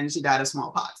England and she died of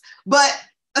smallpox. But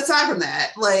aside from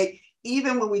that,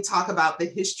 even when we talk about the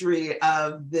history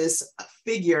of this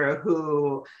figure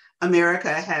who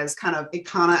America has kind of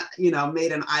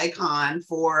made an icon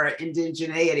for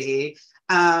indigeneity,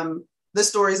 the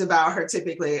stories about her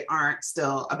typically aren't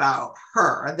still about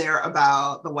her. They're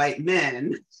about the white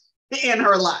men in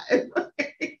her life,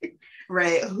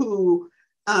 right? Who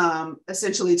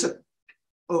essentially took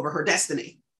over her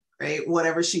destiny, right?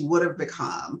 Whatever she would have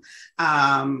become.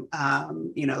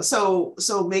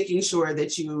 So making sure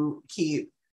that you keep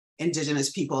Indigenous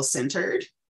people centered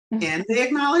in the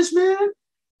acknowledgement.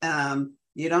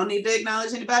 You don't need to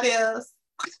acknowledge anybody else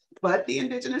but the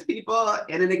Indigenous people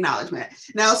in an acknowledgement.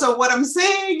 Now, so what I'm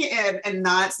saying and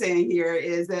not saying here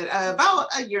is that about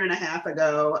a year and a half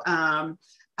ago,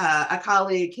 a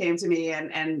colleague came to me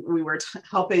and we were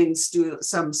helping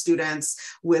some students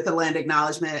with a land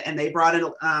acknowledgement, and they brought in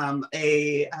an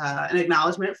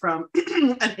acknowledgement from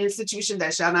an institution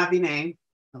that shall not be named,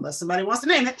 unless somebody wants to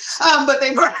name it, but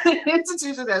they brought an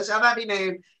institution that shall not be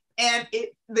named. And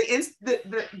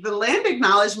the land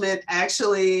acknowledgement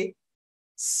actually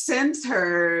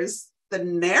centers the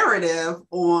narrative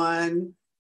on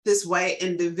this white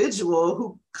individual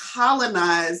who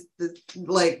colonized the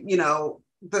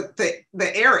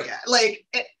area. Like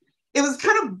it was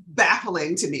kind of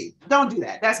baffling to me. Don't do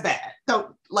that. That's bad.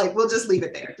 We'll just leave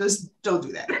it there. Just don't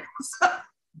do that.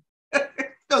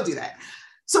 Don't do that.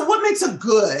 So what makes a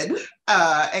good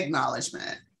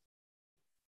acknowledgement?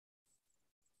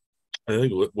 I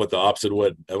think what the opposite of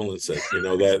what Evelyn said,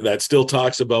 that still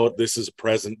talks about this is a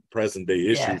present day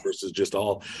issue versus just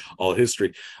all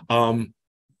history. I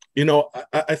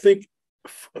think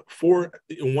for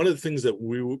one of the things that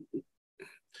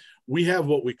we have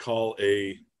what we call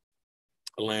a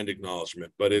land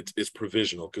acknowledgement, but it's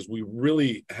provisional because we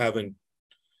really haven't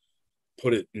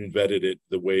put it and vetted it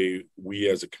the way we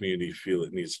as a community feel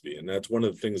it needs to be. And that's one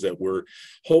of the things that we're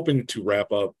hoping to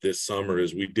wrap up this summer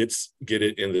is we did get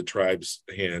it in the tribe's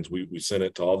hands. We sent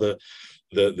it to all the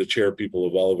chair people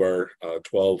of all of our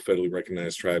 12 federally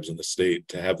recognized tribes in the state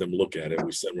to have them look at it.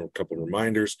 We sent them a couple of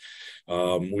reminders.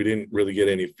 We didn't really get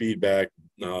any feedback.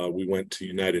 We went to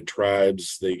United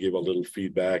Tribes. They gave a little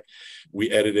feedback. We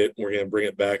edited it. We're going to bring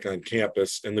it back on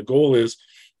campus. And the goal is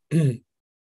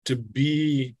to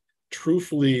be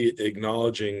truthfully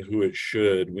acknowledging who it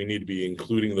should. We need to be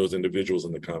including those individuals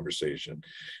in the conversation.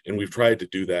 And we've tried to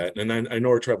do that. And I know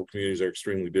our tribal communities are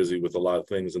extremely busy with a lot of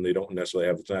things and they don't necessarily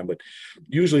have the time, but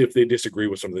usually if they disagree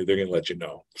with something, they're going to let you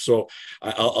know. So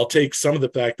I'll take some of the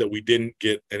fact that we didn't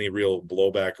get any real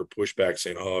blowback or pushback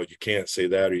saying, oh, you can't say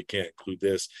that, or you can't include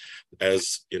this,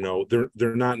 as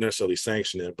they're not necessarily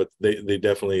sanctioning it, but they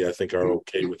definitely, I think, are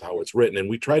okay with how it's written. And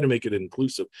we try to make it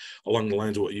inclusive along the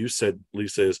lines of what you said,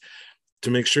 Lisa, is to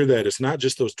make sure that it's not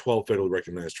just those 12 federally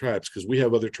recognized tribes, because we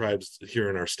have other tribes here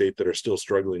in our state that are still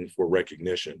struggling for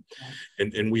recognition.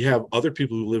 And we have other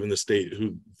people who live in the state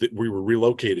who we were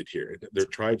relocated here. Their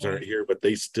tribes aren't here, but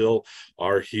they still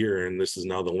are here. And this is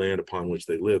now the land upon which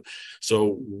they live.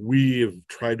 So we have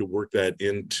tried to work that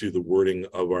into the wording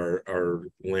of our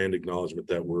land acknowledgement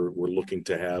that we're looking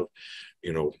to have,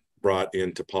 brought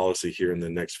into policy here in the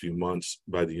next few months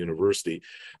by the university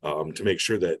to make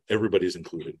sure that everybody's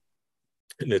included.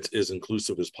 And it's as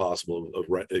inclusive as possible of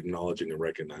acknowledging and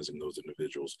recognizing those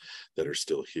individuals that are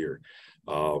still here.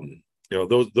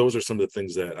 Those are some of the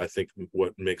things that I think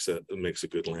what makes a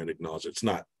good land acknowledgement. It's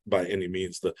not by any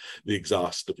means the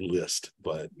exhaustive list,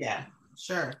 but yeah,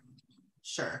 sure.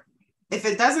 If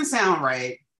it doesn't sound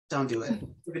right, don't do it.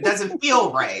 If it doesn't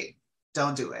feel right,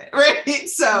 don't do it. Right.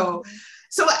 So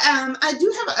I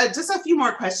do have just a few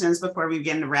more questions before we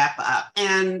begin to wrap up.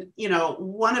 And,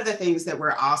 one of the things that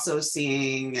we're also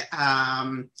seeing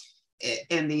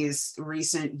in these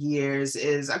recent years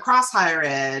is across higher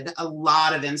ed, a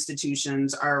lot of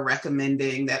institutions are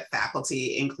recommending that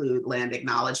faculty include land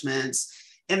acknowledgements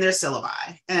in their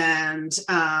syllabi. And,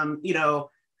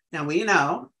 now we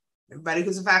know, everybody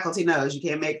who's a faculty knows you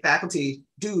can't make faculty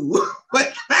do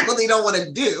what faculty don't want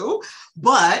to do,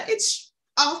 but it's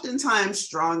oftentimes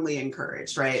strongly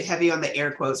encouraged, right? Heavy on the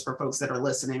air quotes for folks that are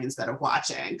listening instead of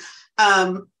watching.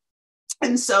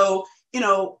 And so,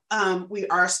 we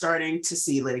are starting to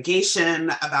see litigation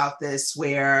about this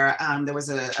where there was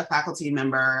a faculty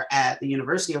member at the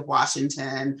University of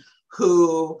Washington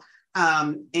who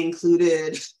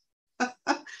included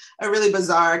a really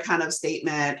bizarre kind of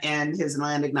statement in his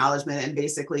land acknowledgement. And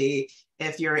basically,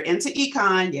 if you're into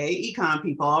econ, yay, econ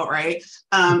people, right?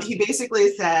 He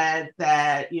basically said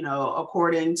that,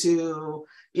 according to,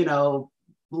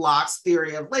 Locke's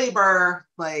theory of labor,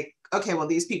 like, okay, well,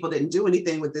 these people didn't do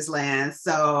anything with this land,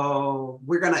 so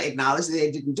we're going to acknowledge that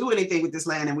they didn't do anything with this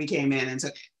land, and we came in and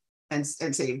took it and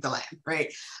saved the land,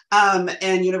 right?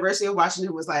 And University of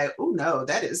Washington was like, oh, no,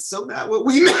 that is so not what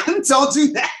we meant. Don't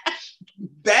do that.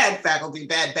 Bad faculty,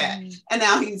 bad. And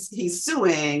now he's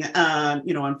suing,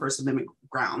 on First Amendment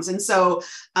grounds. And so,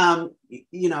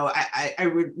 you know,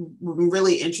 I'm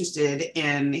really interested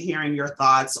in hearing your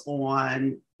thoughts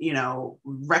on, you know,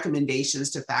 recommendations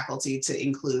to faculty to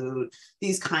include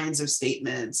these kinds of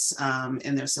statements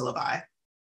in their syllabi.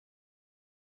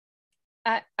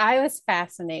 I was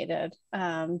fascinated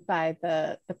by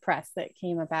the press that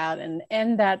came about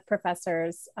and that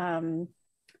professor's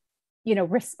you know,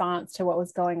 response to what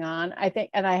was going on. I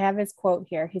think, and I have his quote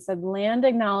here. He said, "Land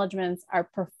acknowledgements are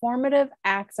performative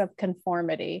acts of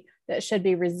conformity that should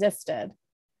be resisted,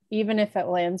 even if it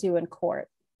lands you in court."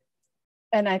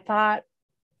 And I thought,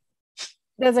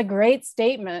 that's a great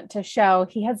statement to show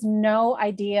he has no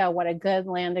idea what a good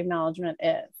land acknowledgement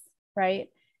is, right?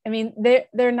 I mean,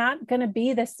 they're not going to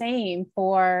be the same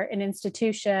for an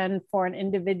institution, for an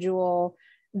individual.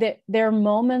 They're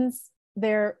moments,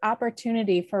 their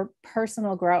opportunity for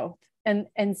personal growth.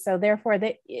 And so therefore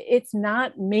it's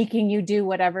not making you do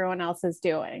what everyone else is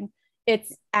doing.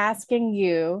 It's asking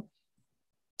you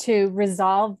to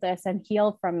resolve this and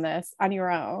heal from this on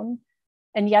your own.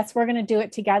 And yes, we're going to do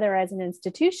it together as an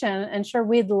institution. And sure,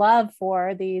 we'd love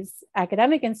for these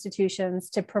academic institutions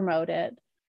to promote it.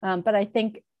 But I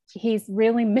think he's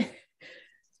really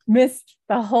missed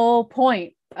the whole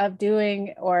point of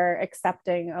doing or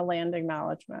accepting a land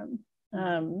acknowledgement.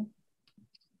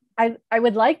 I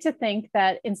would like to think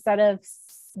that instead of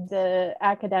the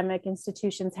academic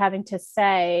institutions having to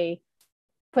say,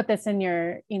 put this in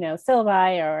your, you know,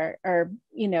 syllabi or,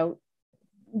 you know,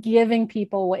 giving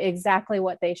people exactly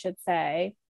what they should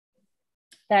say,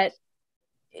 that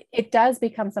it does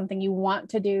become something you want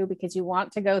to do because you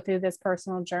want to go through this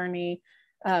personal journey,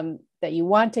 that you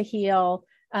want to heal,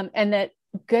 and that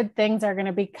good things are going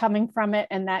to be coming from it,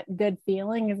 and that good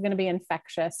feeling is going to be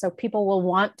infectious, so people will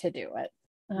want to do it,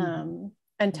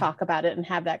 and talk about it and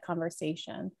have that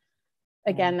conversation.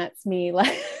 Again, that's me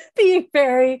like being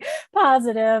very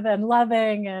positive and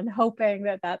loving and hoping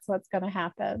that that's what's going to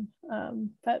happen.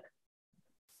 But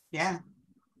yeah,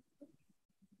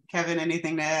 Kevin,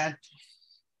 anything to add?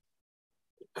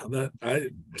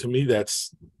 To me,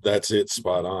 that's it,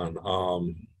 spot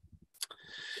on.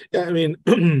 Yeah, I mean,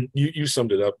 you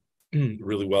summed it up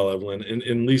really well, Evelyn.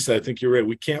 And Lisa, I think you're right.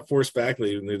 We can't force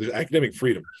faculty. There's academic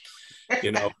freedom,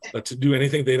 you know, to do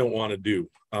anything they don't want to do.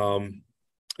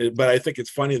 But I think it's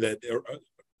funny that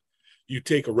you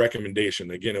take a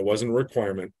recommendation. Again, it wasn't a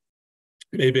requirement,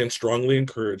 maybe and strongly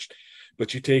encouraged,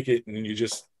 but you take it and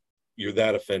you're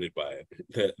that offended by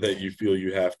it that you feel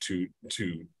you have to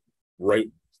write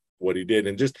what he did.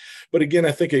 And but again,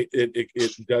 I think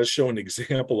it does show an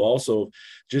example also of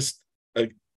just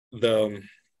the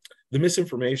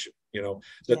misinformation, you know,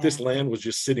 that this land was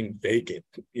just sitting vacant,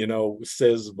 you know,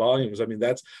 says volumes. I mean,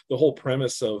 that's the whole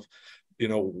premise of, you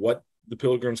know, what the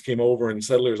Pilgrims came over and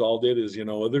settlers all did is, you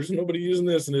know, there's nobody using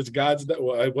this and it's God's,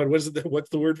 what was it? What's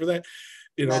the word for that?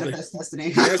 You know, manifest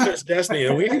destiny. Manifest destiny.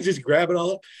 And we can just grab it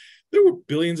all up. There were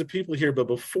billions of people here, but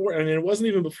before, and it wasn't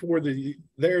even before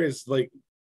there is like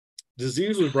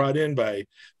disease was brought in by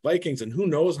Vikings and who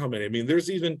knows how many. I mean, there's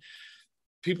even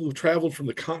people who traveled from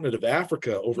the continent of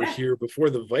Africa over here before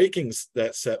the Vikings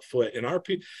that set foot. And our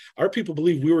people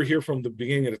believe we were here from the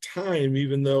beginning of the time,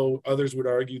 even though others would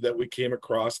argue that we came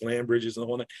across land bridges and the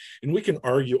whole night. And we can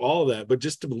argue all that, but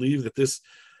just to believe that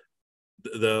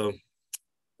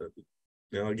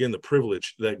you know, again, the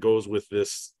privilege that goes with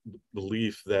this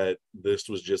belief that this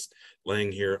was just laying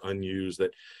here unused,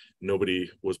 that nobody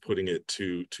was putting it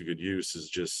to good use is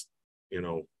just, you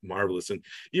know, marvelous. And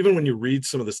even when you read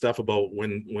some of the stuff about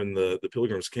when the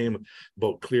Pilgrims came,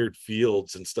 about cleared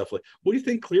fields and stuff, like, what do you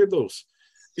think cleared those?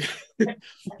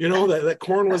 You know, that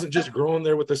corn wasn't just growing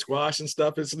there with the squash and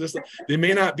stuff. It's just, they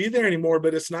may not be there anymore,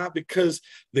 but it's not because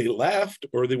they left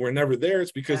or they were never there.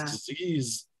 It's because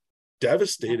disease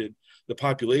devastated the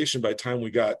population by the time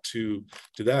we got to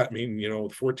that. I mean, you know,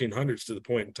 the 1400s to the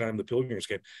point in time the Pilgrims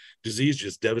came, disease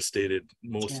just devastated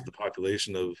most of the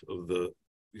population of the,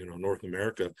 you know, North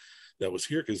America that was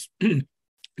here, because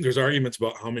there's arguments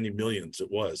about how many millions it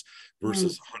was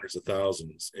versus hundreds of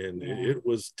thousands, and it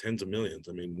was tens of millions.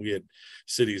 I mean, we had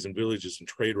cities and villages and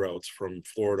trade routes from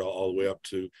Florida all the way up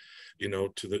to, you know,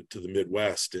 to the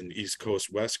Midwest and East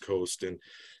Coast, West Coast. And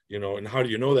you know, and how do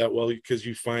you know that? Well, because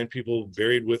you find people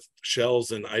buried with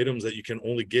shells and items that you can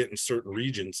only get in certain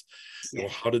regions. You know,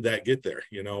 how did that get there?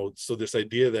 You know, so this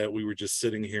idea that we were just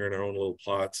sitting here in our own little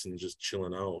plots and just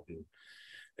chilling out, and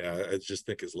I just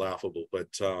think is laughable. But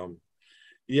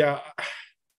yeah,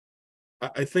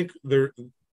 I think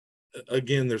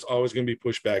again, there's always going to be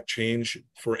pushback. Change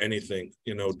for anything,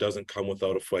 doesn't come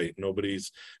without a fight.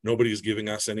 Nobody's giving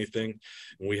us anything,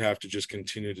 and we have to just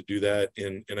continue to do that.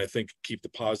 And I think keep the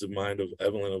positive mind of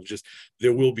Evelyn of just,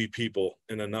 there will be people,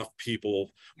 and enough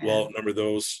people will outnumber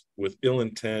those with ill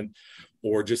intent,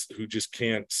 or just who just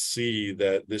can't see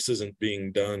that this isn't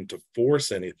being done to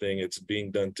force anything. It's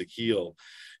being done to heal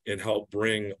and help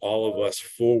bring all of us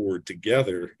forward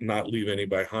together, not leave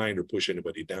anybody behind or push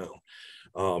anybody down.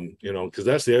 Because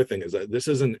that's the other thing, is that this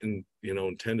isn't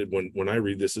intended, when I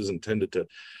read this, is intended to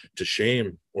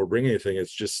shame or bring anything.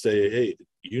 It's just say, hey,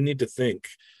 you need to think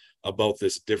about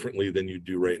this differently than you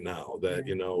do right now, that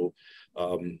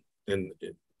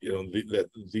that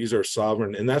these are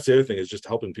sovereign. And that's the other thing, is just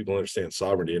helping people understand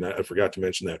sovereignty. And I forgot to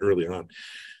mention that early on.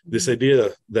 This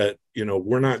idea that,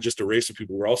 we're not just a race of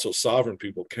people, we're also sovereign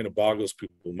people, kind of boggles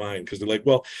people's mind, because they're like,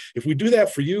 well, if we do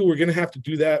that for you, we're going to have to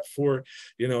do that for,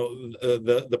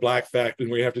 the Black faculty,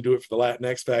 and we have to do it for the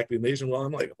Latinx faculty and Asian. Well,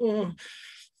 I'm like, oh,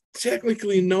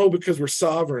 technically no, because we're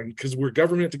sovereign, because we're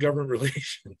government to government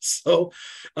relations. So,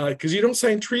 because you don't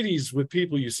sign treaties with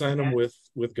people, you sign them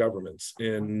with governments.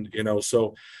 And,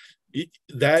 so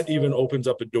that even opens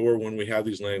up a door when we have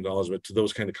these land acknowledgement to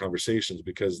those kind of conversations,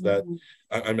 because that,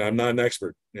 I'm not an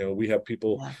expert. We have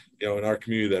people, in our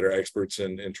community that are experts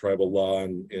in tribal law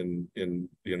and can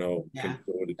go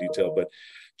into detail, but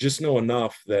just know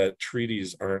enough that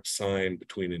treaties aren't signed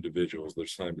between individuals, they're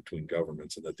signed between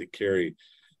governments, and that they carry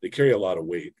a lot of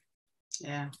weight.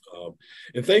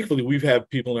 And thankfully we've had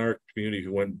people in our community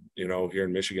who went, here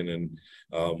in Michigan,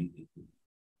 and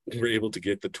were able to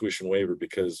get the tuition waiver,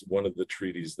 because one of the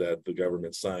treaties that the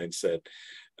government signed said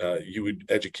you would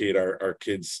educate our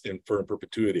kids for in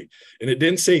perpetuity. And it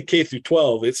didn't say K through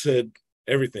 12, it said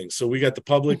everything. So we got the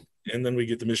public, and then we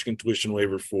get the Michigan tuition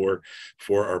waiver for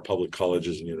our public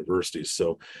colleges and universities.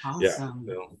 So awesome.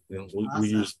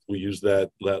 We use that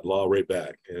law right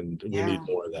back, and we need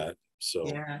more of that. So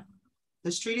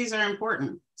those treaties are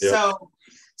important.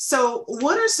 So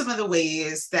what are some of the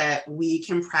ways that we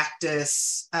can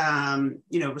practice,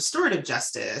 restorative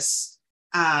justice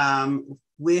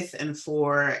with and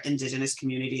for Indigenous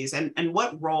communities, and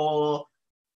what role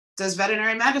does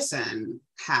veterinary medicine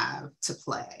have to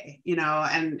play?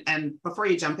 And before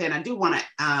you jump in, I do want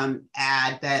to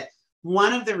add that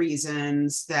one of the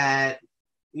reasons that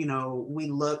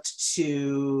we looked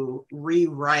to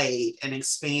rewrite and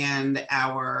expand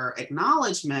our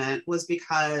acknowledgement was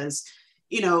because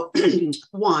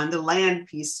one, the land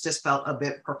piece just felt a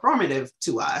bit performative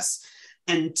to us.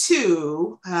 And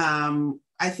two,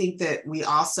 I think that we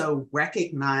also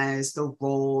recognize the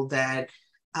role that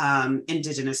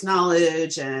Indigenous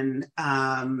knowledge and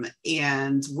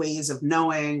ways of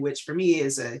knowing, which for me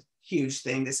is a huge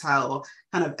thing, this whole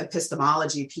kind of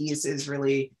epistemology piece is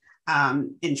really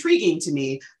intriguing to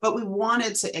me. But we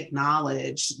wanted to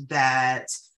acknowledge that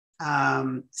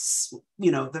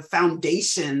the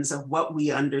foundations of what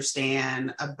we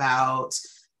understand about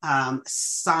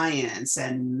science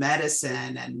and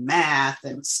medicine and math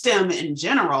and STEM in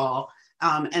general,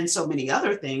 and so many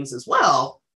other things as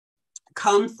well,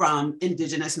 come from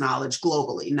Indigenous knowledge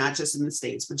globally, not just in the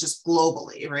States, but just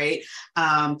globally, right?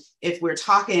 If we're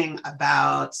talking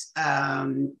about,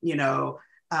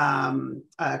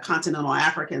 continental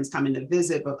Africans coming to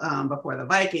visit before the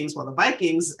Vikings. Well, the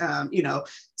Vikings,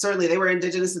 certainly they were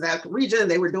indigenous to that region.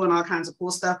 They were doing all kinds of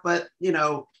cool stuff, but,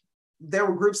 there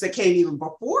were groups that came even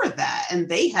before that, and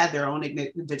they had their own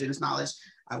indigenous knowledge.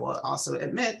 I will also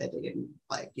admit that they didn't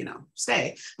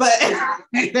stay, but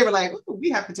they were like, we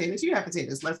have potatoes, you have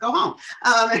potatoes, let's go home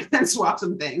and swap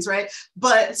some things, right?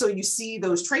 But so you see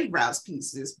those trade routes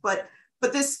pieces, but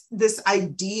this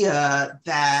idea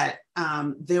that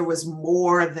there was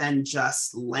more than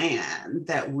just land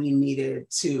that we needed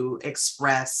to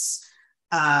express,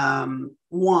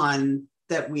 one,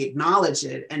 that we acknowledge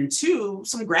it, and two,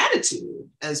 some gratitude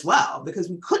as well, because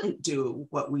we couldn't do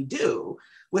what we do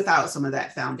without some of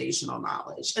that foundational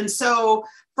knowledge. And so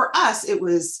for us, it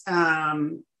was,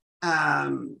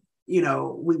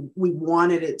 we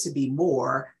wanted it to be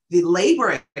more. The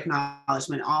labor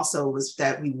acknowledgement also was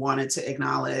that we wanted to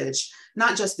acknowledge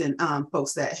not just in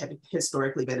folks that had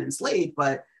historically been enslaved,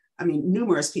 but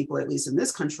numerous people, at least in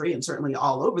this country and certainly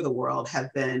all over the world,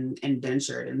 have been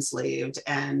indentured, enslaved,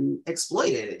 and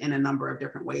exploited in a number of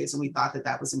different ways. And we thought that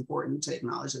that was important to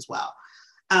acknowledge as well.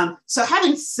 So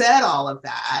having said all of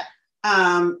that,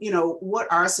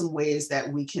 what are some ways that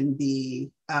we can be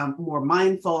more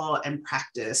mindful and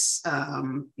practice,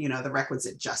 the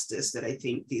requisite justice that I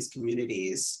think these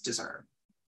communities deserve?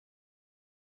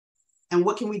 And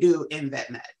what can we do in vet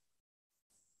med?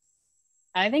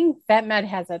 I think VetMed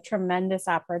has a tremendous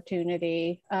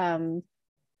opportunity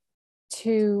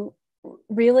to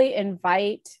really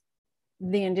invite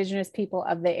the Indigenous people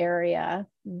of the area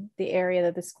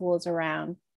that the school is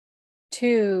around,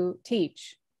 to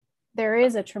teach. There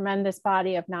is a tremendous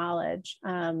body of knowledge,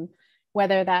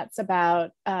 whether that's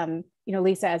about,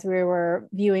 Lisa, as we were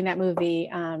viewing that movie,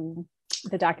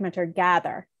 the documentary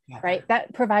Gather, right?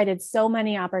 That provided so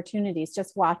many opportunities,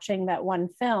 just watching that one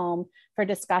film, for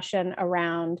discussion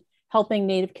around helping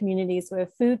Native communities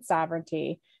with food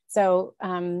sovereignty. So,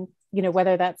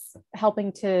 whether that's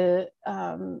helping to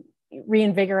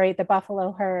reinvigorate the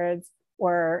buffalo herds,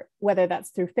 or whether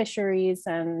that's through fisheries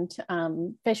and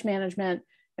fish management.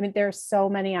 I mean, there's so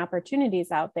many opportunities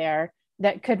out there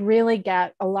that could really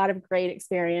get a lot of great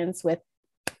experience with,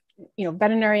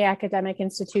 veterinary academic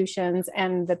institutions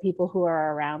and the people who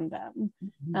are around them.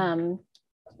 Mm-hmm.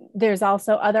 There's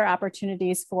also other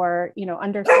opportunities for,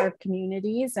 underserved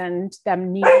communities and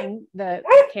them needing the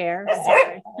care.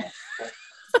 Sorry.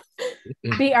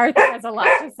 B. Arthur has a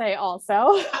lot to say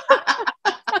also.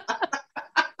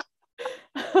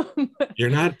 You're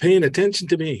not paying attention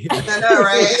to me. I know,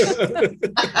 right?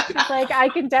 It's like, I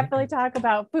can definitely talk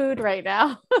about food right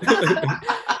now.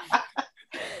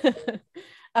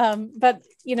 But,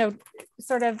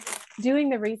 sort of doing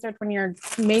the research when you're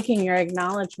making your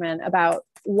acknowledgement about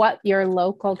what your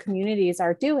local communities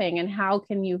are doing and how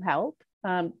can you help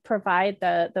provide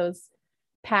those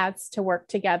paths to work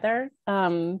together.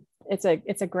 It's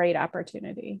a great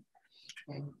opportunity.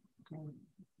 Okay.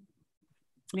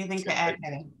 Anything to add,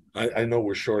 Kevin? I know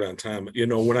we're short on time.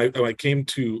 When I came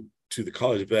to the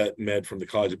College of Vet Med from the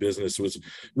College of Business, it was a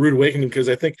rude awakening, because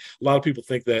I think a lot of people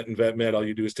think that in Vet Med all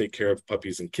you do is take care of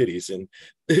puppies and kitties, and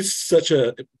it's such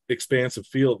a expansive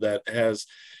field that has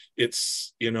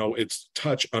its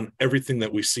touch on everything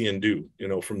that we see and do.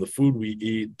 From the food we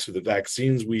eat to the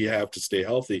vaccines we have to stay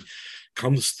healthy,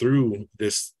 comes through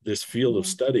this field of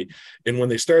study. And when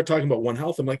they started talking about One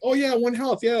Health, I'm like, oh yeah, One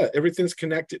Health, yeah, everything's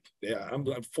connected. Yeah,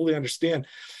 I fully understand.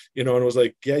 And it was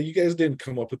like, yeah, you guys didn't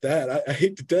come up with that. I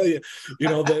hate to tell you,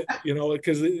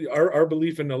 because our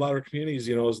belief in a lot of communities,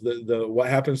 is the what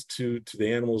happens to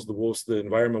the animals, the wolves, the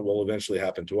environment will eventually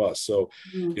happen to us. So,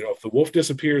 if the wolf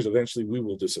disappears, eventually we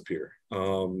will disappear.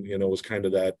 Was kind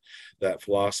of that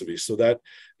philosophy. So that,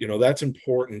 that's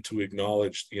important to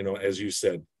acknowledge, as you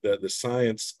said, that the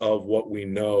science of what we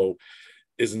know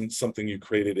isn't something you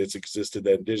created. It's existed.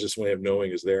 That Indigenous way of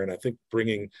knowing is there. And I think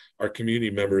bringing our community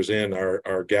members in,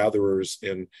 our gatherers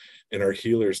and our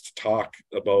healers to talk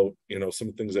about, some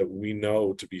of the things that we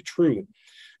know to be true,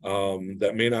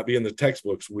 that may not be in the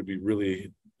textbooks, would be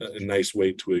really a nice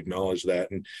way to acknowledge that.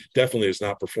 And definitely it's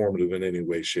not performative in any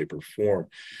way, shape, or form.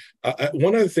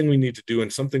 One other thing we need to do,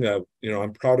 and something that,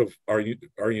 I'm proud of our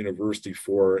university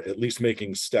for at least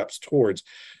making steps towards,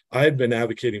 I had been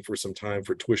advocating for some time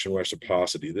for tuition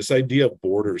reciprocity. This idea of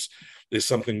borders is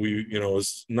something we,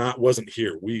 wasn't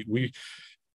here. We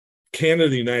Canada,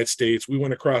 the United States, we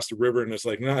went across the river, and it's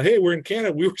like, nah, hey, we're in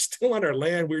Canada. We were still on our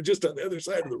land. We were just on the other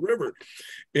side of the river.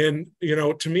 And,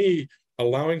 to me,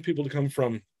 allowing people to come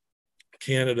from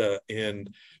Canada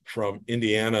and from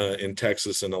Indiana and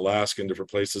Texas and Alaska and different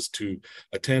places to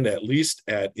attend at least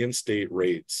at in-state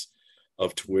rates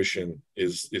of tuition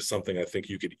is something I think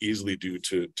you could easily do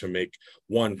to make,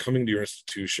 one, coming to your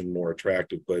institution more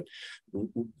attractive, but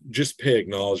just pay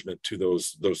acknowledgement to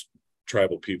those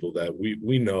tribal people that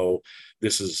we know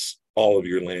this is all of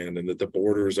your land, and that the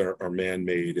borders are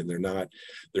man-made, and they're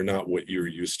not what you're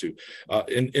used to.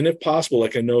 And if possible,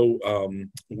 like I know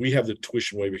we have the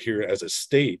tuition waiver here as a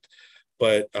state,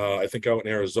 but I think out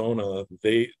in Arizona,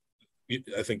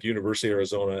 I think University of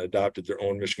Arizona adopted their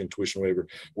own Michigan tuition waiver,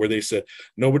 where they said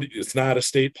it's not a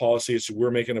state policy. We're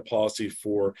making a policy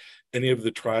for any of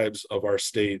the tribes of our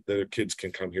state that their kids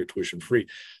can come here tuition free.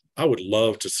 I would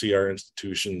love to see our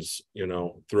institutions,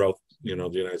 throughout, the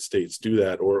United States do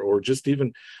that, or just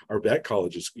even our vet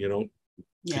colleges, Can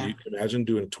you imagine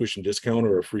doing a tuition discount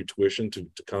or a free tuition to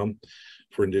come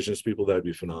for Indigenous people? That'd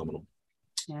be phenomenal.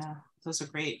 Yeah, those are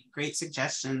great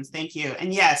suggestions. Thank you.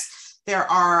 And yes, there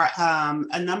are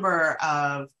a number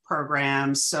of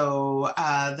programs. So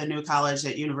the new college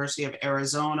at University of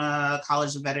Arizona,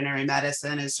 College of Veterinary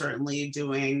Medicine, is certainly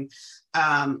doing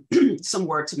some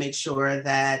work to make sure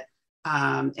that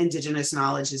Indigenous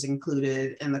knowledge is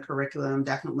included in the curriculum.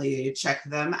 Definitely check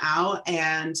them out.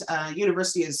 And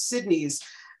University of Sydney's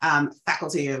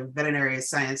Faculty of Veterinary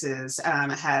Sciences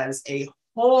has a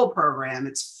whole program.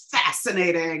 It's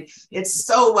fascinating. It's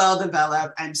so well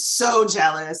developed. I'm so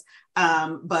jealous.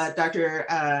 But Dr.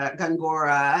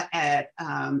 Gangora at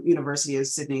University of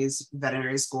Sydney's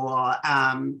Veterinary School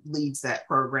leads that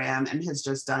program and has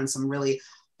just done some really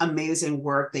amazing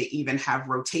work. They even have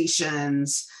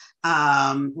rotations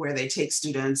where they take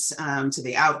students to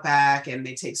the outback, and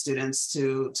they take students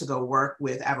to go work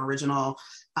with Aboriginal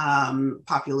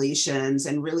populations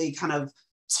and really kind of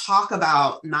talk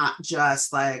about not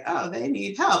just like, oh, they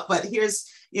need help, but here's,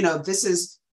 this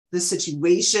is the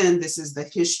situation, this is the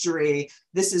history,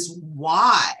 this is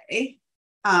why,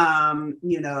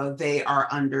 they are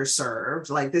underserved.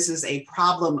 Like, this is a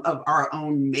problem of our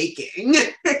own making,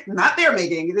 not their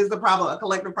making. It is the problem, a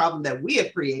collective problem that we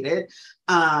have created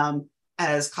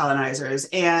as colonizers.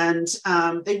 And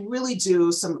they really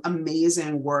do some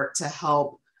amazing work to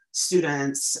help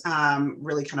students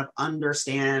really kind of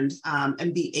understand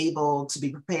and be able to be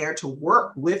prepared to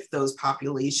work with those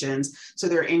populations. So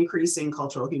they're increasing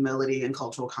cultural humility and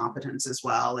cultural competence as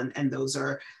well. And those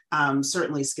are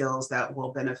certainly skills that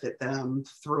will benefit them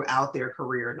throughout their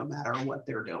career, no matter what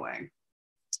they're doing.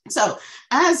 So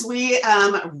as we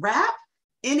wrap,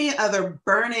 any other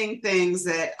burning things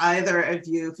that either of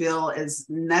you feel is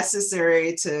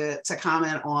necessary to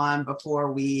comment on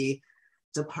before we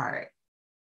depart?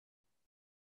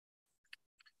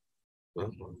 Well,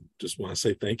 just want to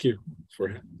say thank you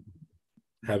for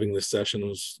having this session. It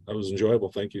was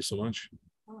enjoyable. Thank you so much.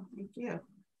 Oh, thank you.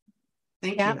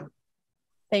 Thank you.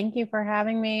 Thank you for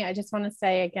having me. I just want to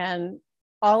say again,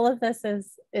 all of this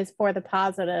is for the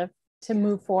positive, to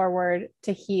move forward,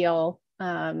 to heal.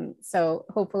 So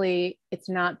hopefully it's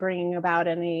not bringing about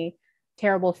any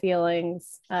terrible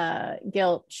feelings,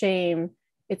 guilt, shame.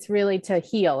 It's really to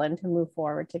heal and to move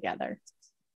forward together.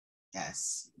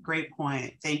 Yes, great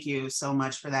point. Thank you so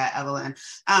much for that, Evelyn.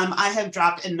 I have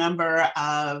dropped a number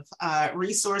of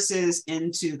resources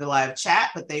into the live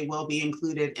chat, but they will be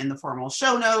included in the formal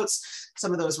show notes.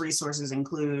 Some of those resources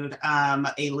include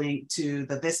a link to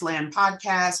the This Land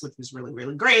podcast, which was really,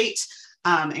 really great,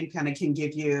 and kind of can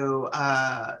give you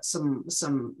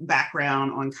some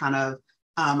background on kind of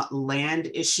land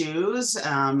issues,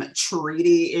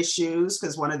 treaty issues,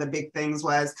 because one of the big things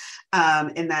was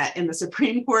in the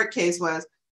Supreme Court case was,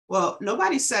 well,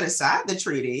 nobody set aside the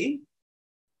treaty,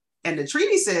 and the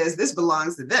treaty says this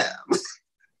belongs to them.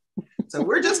 So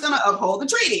we're just going to uphold the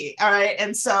treaty. All right.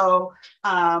 And so,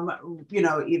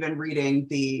 even reading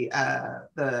the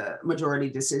majority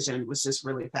decision was just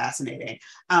really fascinating.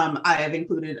 I have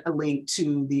included a link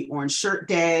to the Orange Shirt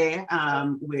Day,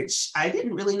 which I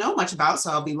didn't really know much about.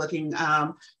 So I'll be looking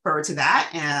forward to that.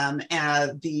 And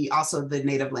also the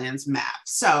Native Lands map.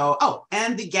 So,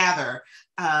 and the Gather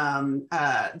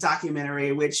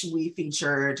documentary, which we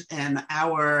featured in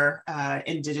our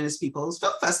Indigenous Peoples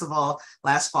Film Festival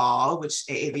last fall, which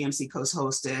AAVMC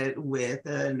co-hosted with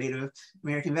the Native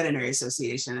American Veterinary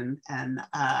Association. And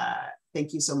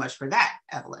thank you so much for that,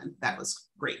 Evelyn. That was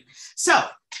great. So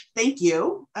thank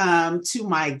you to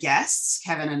my guests,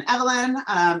 Kevin and Evelyn.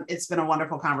 It's been a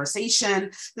wonderful conversation.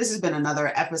 This has been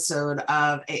another episode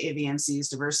of AAVMC's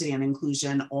Diversity and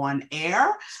Inclusion on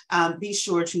Air. Be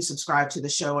sure to subscribe to the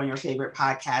show on your favorite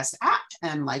podcast app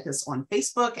and like us on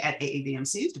Facebook at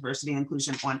AAVMC's Diversity and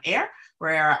Inclusion on Air,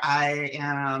 where I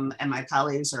am and my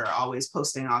colleagues are always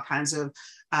posting all kinds of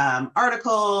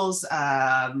articles,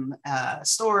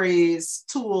 stories,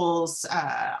 tools,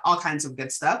 all kinds of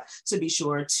good stuff. So be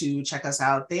sure to check us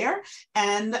out there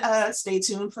and stay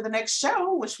tuned for the next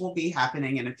show, which will be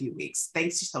happening in a few weeks.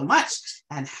 Thanks so much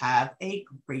and have a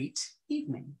great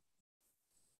evening.